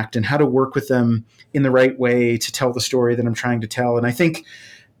interact and how to work with them in the right way to tell the story that I'm trying to tell. And I think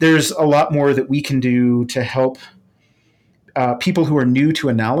there's a lot more that we can do to help people who are new to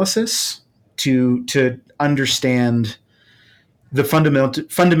analysis to understand the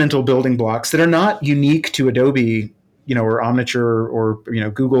fundamental building blocks that are not unique to Adobe, or Omniture or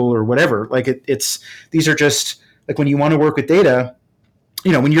Google or whatever. Like it's these are just like when you want to work with data,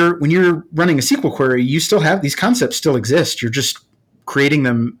 when you're running a SQL query, you still have these concepts still exist. You're just creating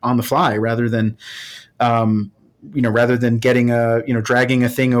them on the fly rather than getting dragging a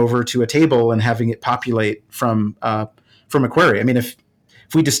thing over to a table and having it populate from a query. I mean, if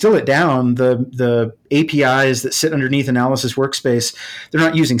we distill it down, the APIs that sit underneath Analysis Workspace, they're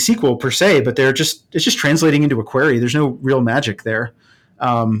not using SQL per se, but it's just translating into a query. There's no real magic there.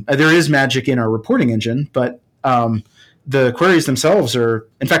 There is magic in our reporting engine, but the queries themselves are,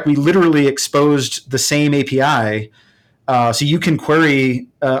 in fact, we literally exposed the same API. So you can query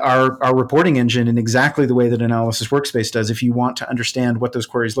our reporting engine in exactly the way that Analysis Workspace does if you want to understand what those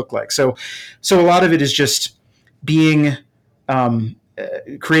queries look like. So a lot of it is just being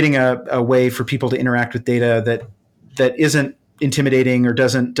creating a way for people to interact with data that isn't intimidating or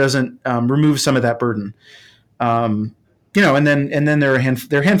doesn't remove some of that burden. And then there are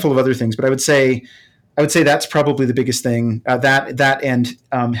a handful of other things, but I would say that's probably the biggest thing. That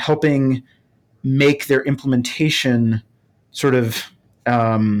and helping make their implementation sort of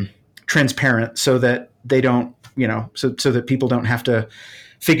transparent, so that they don't, so that people don't have to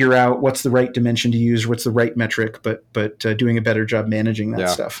figure out what's the right dimension to use, what's the right metric, but doing a better job managing that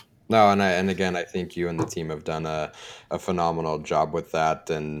stuff. No, and again, I think you and the team have done a phenomenal job with that,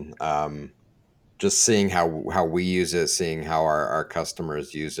 and just seeing how we use it, seeing how our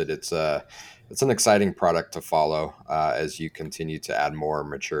customers use it, it's an exciting product to follow as you continue to add more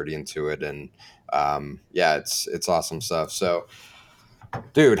maturity into it, and it's awesome stuff. So,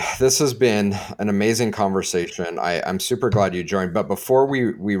 dude, this has been an amazing conversation. I'm super glad you joined. But before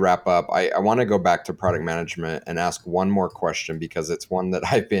we wrap up, I want to go back to product management and ask one more question, because it's one that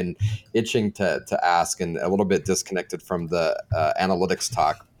I've been itching to ask and a little bit disconnected from the analytics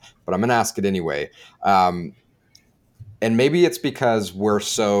talk. But I'm going to ask it anyway. And maybe it's because we're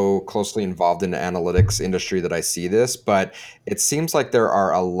so closely involved in the analytics industry that I see this, but it seems like there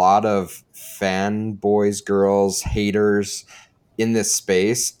are a lot of fanboys, girls, haters in this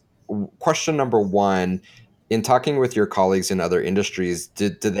space. Question number one, in talking with your colleagues in other industries, do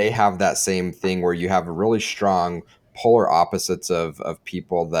they have that same thing where you have really strong polar opposites of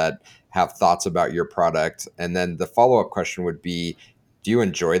people that have thoughts about your product? And then the follow-up question would be, do you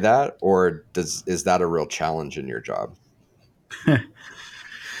enjoy that, or is that a real challenge in your job?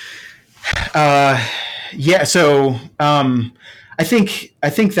 So I think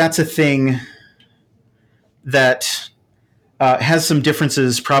that's a thing that has some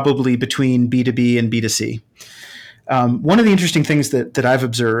differences probably between B2B and B2C. One of the interesting things that I've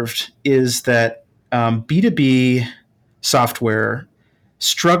observed is that B2B software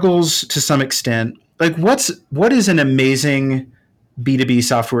struggles to some extent. Like, what is an amazing B2B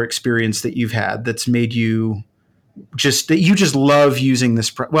software experience that you've had that's made you just love using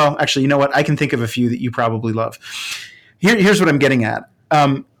this? Well, actually, you know what? I can think of a few that you probably love. Here's what I'm getting at.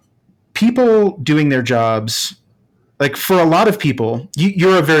 People doing their jobs, like for a lot of people,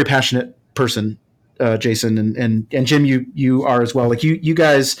 you're a very passionate person, Jason, and Jim, you are as well. Like you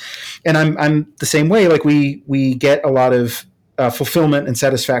guys, and I'm the same way. Like we get a lot of fulfillment and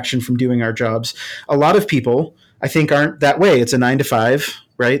satisfaction from doing our jobs. A lot of people, I think, aren't that way. It's a 9 to 5,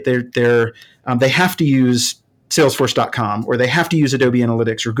 right? They have to use Salesforce.com, or they have to use Adobe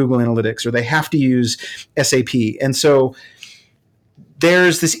Analytics or Google Analytics, or they have to use SAP. And so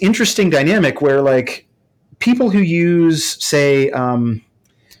there's this interesting dynamic where, like, people who use, say, I'll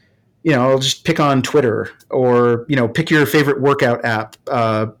just pick on Twitter, or, pick your favorite workout app,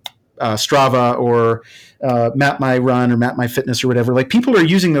 Strava, or Map My Run or Map My Fitness or whatever. Like, people are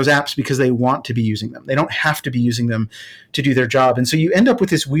using those apps because they want to be using them. They don't have to be using them to do their job. And so you end up with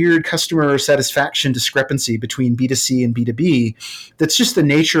this weird customer satisfaction discrepancy between B2C and B2B. That's just the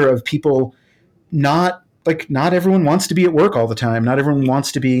nature of people. Not everyone wants to be at work all the time. Not everyone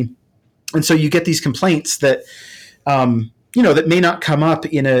wants to be. And so you get these complaints that, that may not come up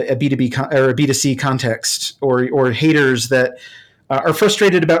in a B2B or a B2C context, or haters that are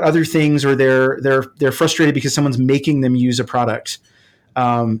frustrated about other things, or they're frustrated because someone's making them use a product.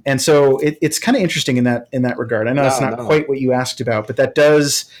 And so it's kind of interesting in that regard. I know that's not quite what you asked about, but that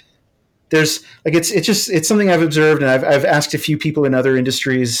does there's like it's something I've observed, and I've asked a few people in other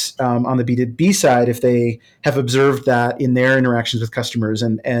industries on the B2B side if they have observed that in their interactions with customers,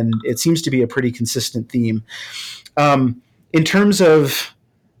 and it seems to be a pretty consistent theme. In terms of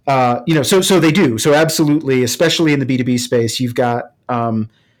so they do. So absolutely, especially in the B2B space, you've got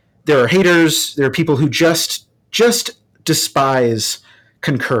there are haters. There are people who just despise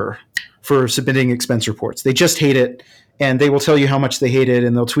Concur for submitting expense reports. They just hate it, and they will tell you how much they hate it,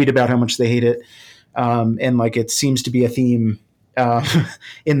 and they'll tweet about how much they hate it. And like it seems to be a theme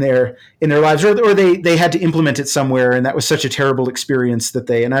in their lives, or they had to implement it somewhere, and that was such a terrible experience that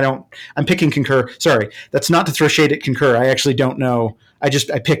they. And I'm picking Concur. Sorry, that's not to throw shade at Concur. I actually don't know. I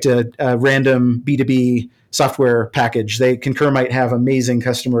picked a random B2B software package. Concur might have amazing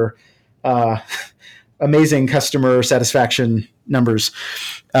customer satisfaction numbers.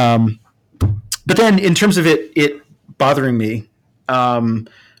 But then in terms of it bothering me,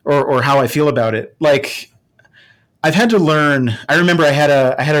 or how I feel about it, like I've had to learn. I remember I had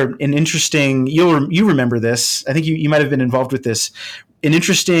an interesting. You remember this? I think you might have been involved with this. An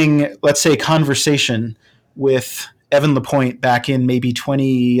interesting, let's say, conversation with Evan Lapointe back in maybe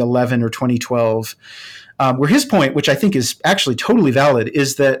 2011 or 2012, where his point, which I think is actually totally valid,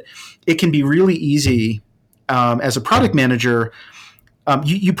 is that it can be really easy as a product manager.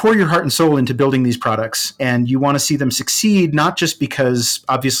 You pour your heart and soul into building these products, and you want to see them succeed, not just because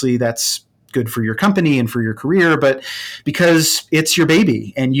obviously that's good for your company and for your career, but because it's your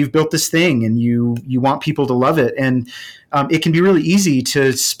baby and you've built this thing and you want people to love it. And it can be really easy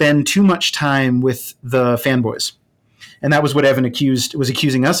to spend too much time with the fanboys. And that was what Evan was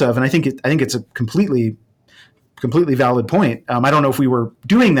accusing us of. And I think it's a completely valid point. I don't know if we were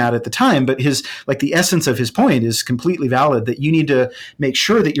doing that at the time, but the essence of his point is completely valid, that you need to make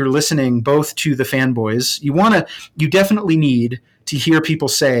sure that you're listening both to the fanboys. You definitely need to hear people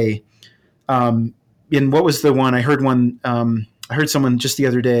say, in what was the one I heard I heard someone just the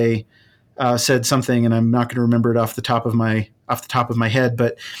other day said something, and I'm not going to remember it off the top of my head,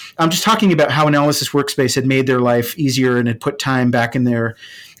 but I'm just talking about how Analysis Workspace had made their life easier and had put time back in their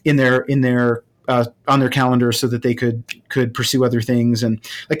on their calendar so that they could pursue other things. And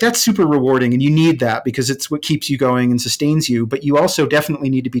like, that's super rewarding, and you need that because it's what keeps you going and sustains you. But you also definitely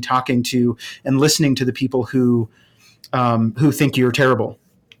need to be talking to and listening to the people who think you're terrible.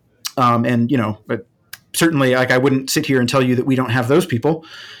 But certainly, like, I wouldn't sit here and tell you that we don't have those people.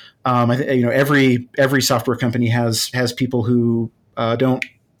 Every software company has people who don't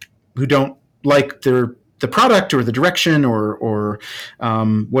like the product or the direction or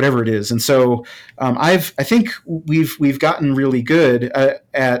whatever it is. And so I think we've gotten really good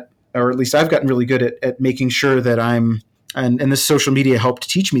or at least I've gotten really good at making sure that and this social media helped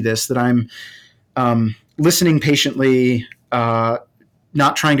teach me this, that I'm listening patiently,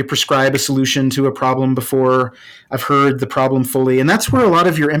 not trying to prescribe a solution to a problem before I've heard the problem fully. And that's where a lot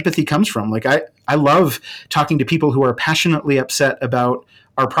of your empathy comes from. Like I love talking to people who are passionately upset about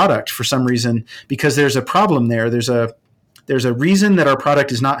our product for some reason, because there's a problem there. There's a reason that our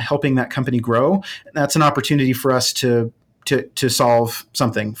product is not helping that company grow. And that's an opportunity for us to solve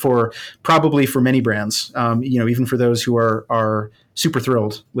something probably for many brands, even for those who are super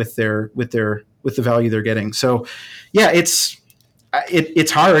thrilled with the value they're getting. So yeah, it's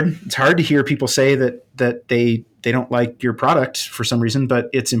hard. It's hard to hear people say that they don't like your product for some reason, but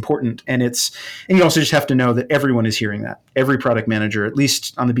it's important. And you also just have to know that everyone is hearing that. Every product manager, at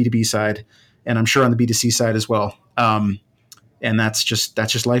least on the B2B side, and I'm sure on the B2C side as well. And that's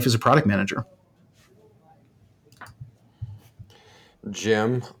just life as a product manager.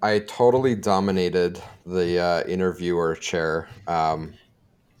 Jim, I totally dominated the interviewer chair.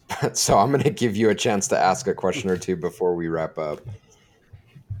 So I'm going to give you a chance to ask a question or two before we wrap up.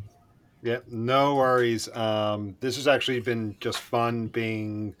 Yeah, no worries. This has actually been just fun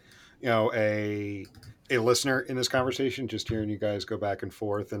being, a listener in this conversation, just hearing you guys go back and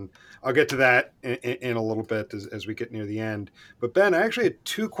forth. And I'll get to that in a little bit as we get near the end. But Ben, I actually had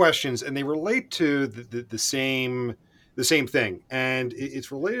two questions, and they relate to the same thing. And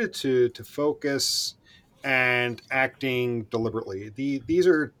it's related to focus and acting deliberately. These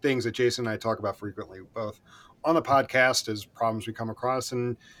are things that Jason and I talk about frequently, both on the podcast as problems we come across,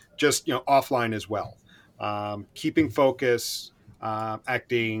 and just offline as well. Keeping focus,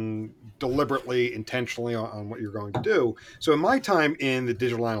 acting deliberately, intentionally on what you're going to do. So in my time in the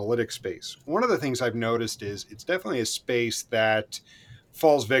digital analytics space, one of the things I've noticed is it's definitely a space that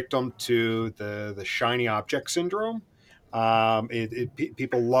falls victim to the shiny object syndrome,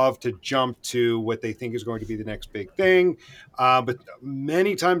 People love to jump to what they think is going to be the next big thing, but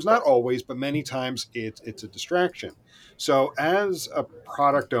many times, not always, but many times, it's a distraction. So, as a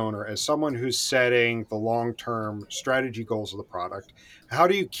product owner, as someone who's setting the long term strategy goals of the product, how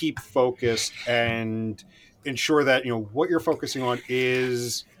do you keep focused and ensure that what you're focusing on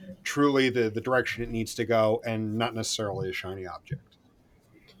is truly the direction it needs to go and not necessarily a shiny object?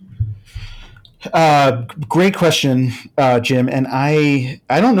 Great question, Jim. And I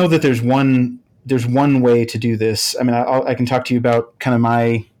don't know that there's one way to do this. I mean, I can talk to you about kind of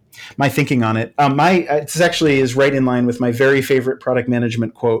my thinking on it. This actually is right in line with my very favorite product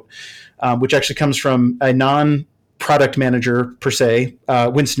management quote, which actually comes from a non-product manager per se,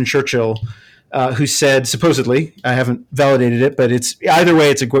 Winston Churchill, who said, supposedly, I haven't validated it, but it's either way,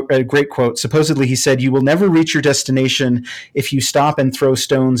 it's a great quote. Supposedly, he said, "You will never reach your destination if you stop and throw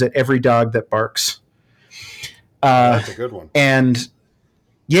stones at every dog that barks." That's a good one. And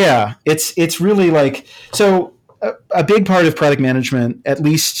yeah, it's really like so. A big part of product management, at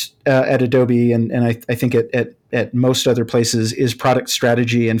least at Adobe, and I think at most other places, is product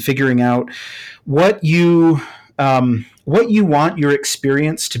strategy and figuring out what what you want your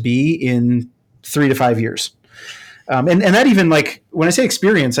experience to be in 3 to 5 years. And that even, like, when I say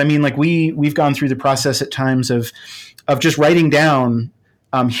experience, I mean, like, we've gone through the process at times of just writing down,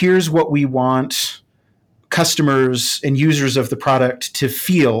 here's what we want customers and users of the product to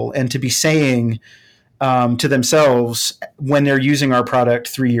feel and to be saying to themselves when they're using our product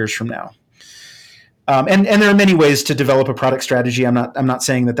 3 years from now. And there are many ways to develop a product strategy. I'm not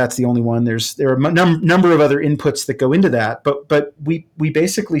saying that that's the only one. There are a number of other inputs that go into that. But we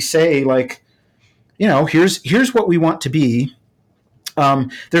basically say, like, here's what we want to be.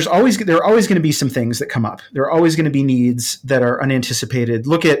 There are always going to be some things that come up. There are always going to be needs that are unanticipated.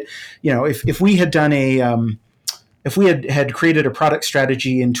 Look at, if we had done if we had created a product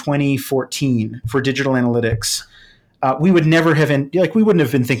strategy in 2014 for digital analytics, we would never have we wouldn't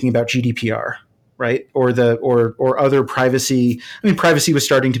have been thinking about GDPR, right? Or other privacy. I mean, privacy was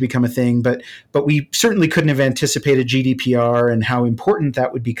starting to become a thing, but we certainly couldn't have anticipated GDPR and how important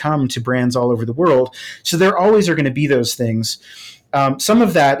that would become to brands all over the world. So there always are going to be those things. Some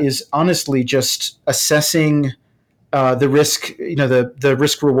of that is honestly just assessing the risk, the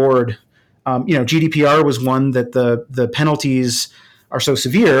risk reward. GDPR was one that the penalties are so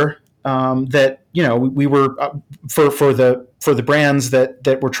severe that we were for the brands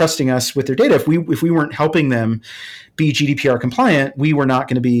that were trusting us with their data. If we weren't helping them be GDPR compliant, we were not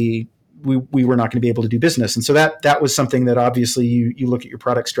going to be able to do business. And so that was something that obviously you look at your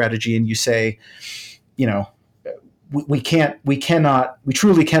product strategy and you say, we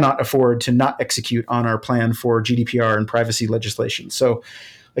truly cannot afford to not execute on our plan for GDPR and privacy legislation. So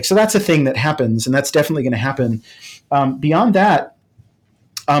that's a thing that happens, and that's definitely going to happen. Beyond that,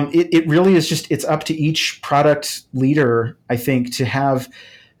 it really is it's up to each product leader, I think, to have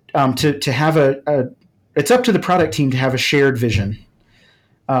to have it's up to the product team to have a shared vision.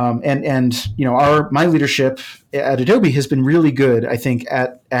 My leadership at Adobe has been really good, I think,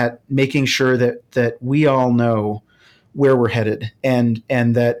 at making sure that we all know where we're headed, and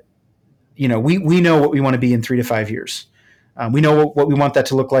that we know what we want to be in 3 to 5 years. We know what we want that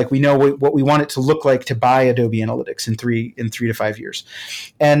to look like. We know what we want it to look like to buy Adobe Analytics in 3 to 5 years.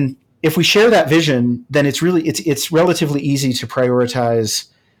 And if we share that vision, then it's relatively easy to prioritize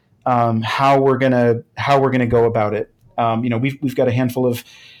how we're gonna go about it. We've got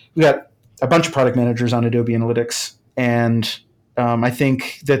a bunch of product managers on Adobe Analytics, and I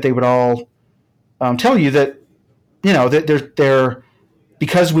think that they would all tell you that that they're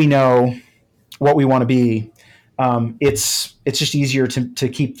because we know what we want to be. It's just easier to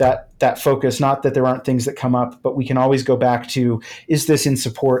keep that focus. Not that there aren't things that come up, but we can always go back to, is this in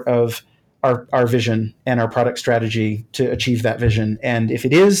support of our vision and our product strategy to achieve that vision? And if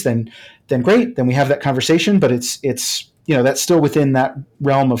it is, then great. Then we have that conversation. But it's that's still within that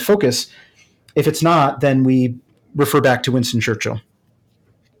realm of focus. If it's not, then we refer back to Winston Churchill.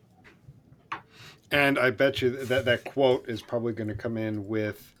 And I bet you that quote is probably going to come in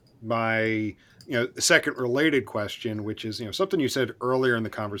with my second related question, which is something you said earlier in the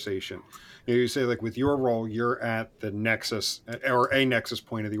conversation. You say, like, with your role, you're at the nexus, or a nexus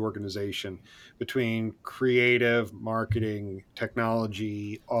point of the organization between creative, marketing,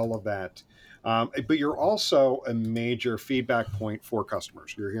 technology, all of that. But you're also a major feedback point for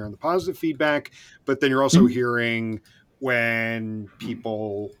customers. You're hearing the positive feedback, but then you're also hearing when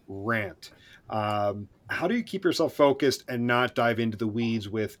people rant. How do you keep yourself focused and not dive into the weeds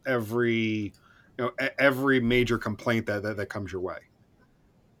with every major complaint that comes your way?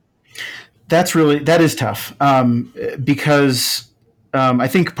 that is tough, because I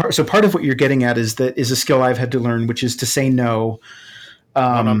think part of what you're getting at is a skill I've had to learn, which is to say no.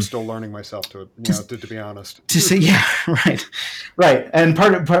 One I'm still learning myself to be honest. To say, yeah, right, and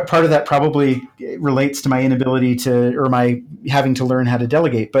part of that probably relates to my inability to, or my having to learn how to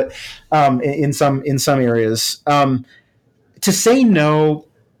delegate. But in some areas, to say no,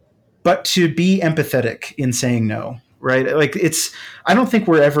 but to be empathetic in saying no, right? Like I don't think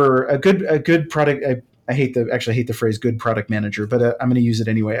we're ever a good product. I hate the phrase good product manager, but I'm going to use it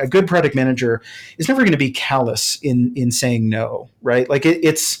anyway. A good product manager is never going to be callous in saying no, right? Like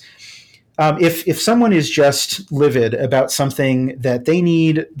it's if someone is just livid about something that they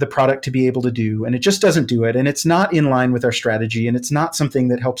need the product to be able to do, and it just doesn't do it, and it's not in line with our strategy, and it's not something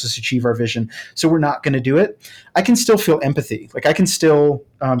that helps us achieve our vision, so we're not going to do it, I can still feel empathy. Like I can still,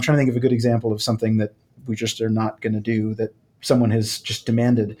 I'm trying to think of a good example of something that we just are not going to do that someone has just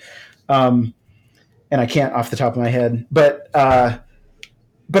demanded. And I can't off the top of my head, but I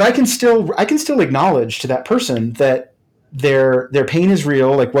can still acknowledge to that person that their pain is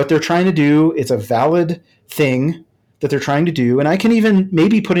real, like what they're trying to do, it's a valid thing that they're trying to do, and I can even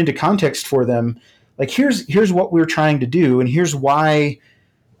maybe put into context for them, like here's what we're trying to do, and here's why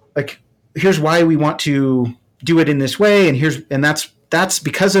we want to do it in this way, and that's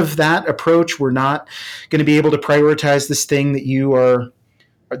because of that approach we're not going to be able to prioritize this thing that you're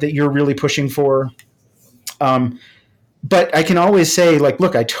really pushing for. But I can always say, like,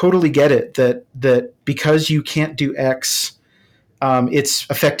 look, I totally get it that because you can't do X, it's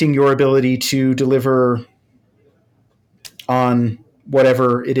affecting your ability to deliver on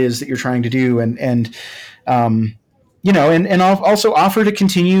whatever it is that you're trying to do, and I'll also offer to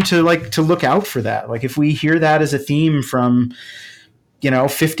continue to look out for that. Like if we hear that as a theme from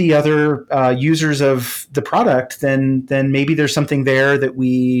 50 other users of the product, then maybe there's something there that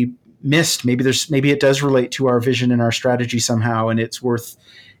we missed. Maybe it does relate to our vision and our strategy somehow, and it's worth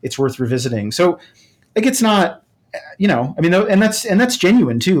revisiting. So like it's not, and that's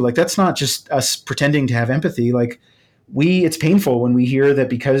genuine too. Like that's not just us pretending to have empathy. Like it's painful when we hear that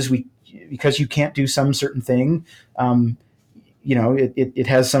because you can't do some certain thing, it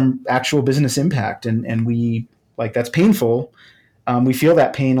has some actual business impact, and we like that's painful. We feel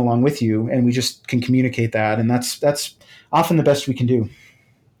that pain along with you, and we just can communicate that, and that's often the best we can do.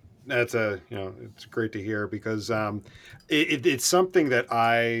 That's it's great to hear because it's something that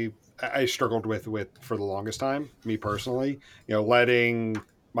I struggled with for the longest time, me personally, letting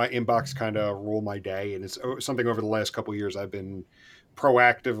my inbox kind of rule my day. And it's something over the last couple of years I've been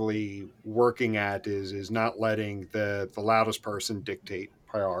proactively working at is not letting the loudest person dictate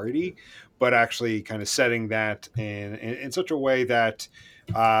priority, but actually kind of setting that in such a way that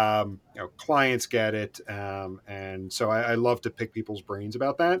clients get it. And so I love to pick people's brains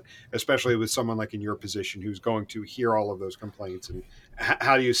about that, especially with someone like in your position who's going to hear all of those complaints, and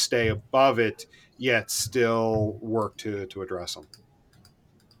how do you stay above it yet still work to address them?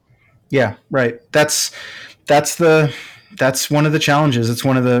 Yeah, right. That's one of the challenges. It's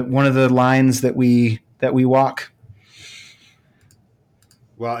one of the lines that we walk.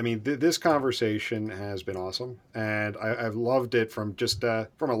 Well, I mean, this conversation has been awesome, and I've loved it from just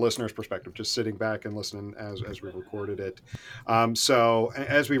from a listener's perspective, just sitting back and listening as we recorded it. So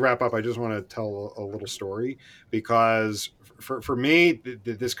as we wrap up, I just want to tell a little story because for me,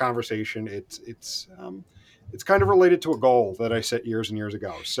 this conversation it's kind of related to a goal that I set years and years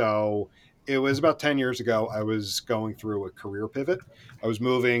ago. So it was about 10 years ago. I was going through a career pivot. I was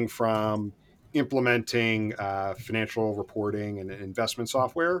moving from implementing financial reporting and investment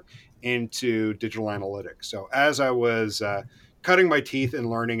software into digital analytics. So as I was cutting my teeth and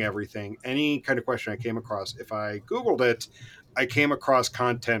learning everything, any kind of question I came across, if I Googled it, I came across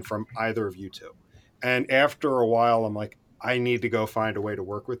content from either of you two. And after a while, I'm like, I need to go find a way to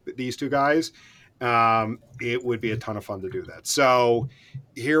work with these two guys. It would be a ton of fun to do that. So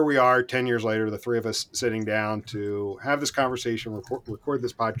here we are 10 years later, the three of us sitting down to have this conversation, record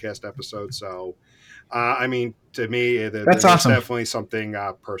this podcast episode. So, I mean, to me, That's awesome. There's definitely something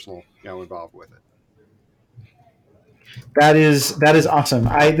personal, involved with it. That is awesome.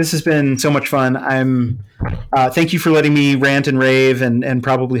 This has been so much fun. Thank you for letting me rant and rave and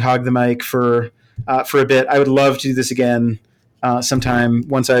probably hog the mic for a bit. I would love to do this again sometime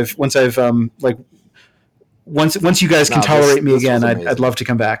once you guys can tolerate me again. I'd love to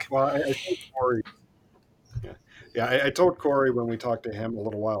come back. Well, I told Corey, I told Corey when we talked to him a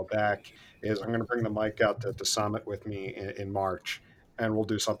little while back is I'm going to bring the mic out to Summit with me in March, and we'll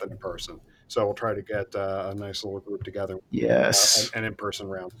do something in person. So we'll try to get a nice little group together. Yes, an in-person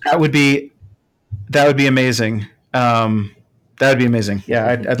round. That would be amazing. That'd be amazing. Yeah,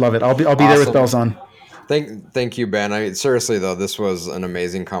 I'd love it. I'll be there with Awesome. bells on. Thank you, Ben. Seriously though, this was an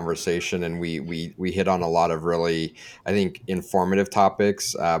amazing conversation, and we hit on a lot of really, I think, informative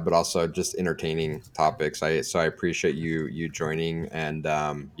topics, but also just entertaining topics. So I appreciate you joining, and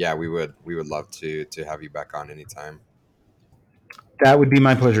yeah, we would love to have you back on anytime. That would be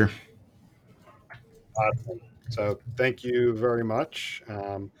my pleasure. Awesome. So thank you very much.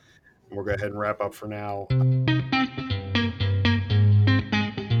 We'll go ahead and wrap up for now.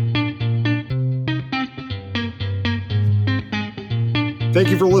 Thank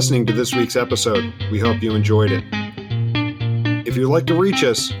you for listening to this week's episode. We hope you enjoyed it. If you'd like to reach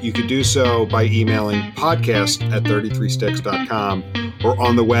us, you could do so by emailing podcast@33sticks.com or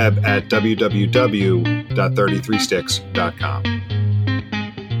on the web at www.33sticks.com.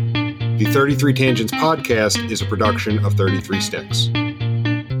 The 33 Tangents podcast is a production of 33 Sticks.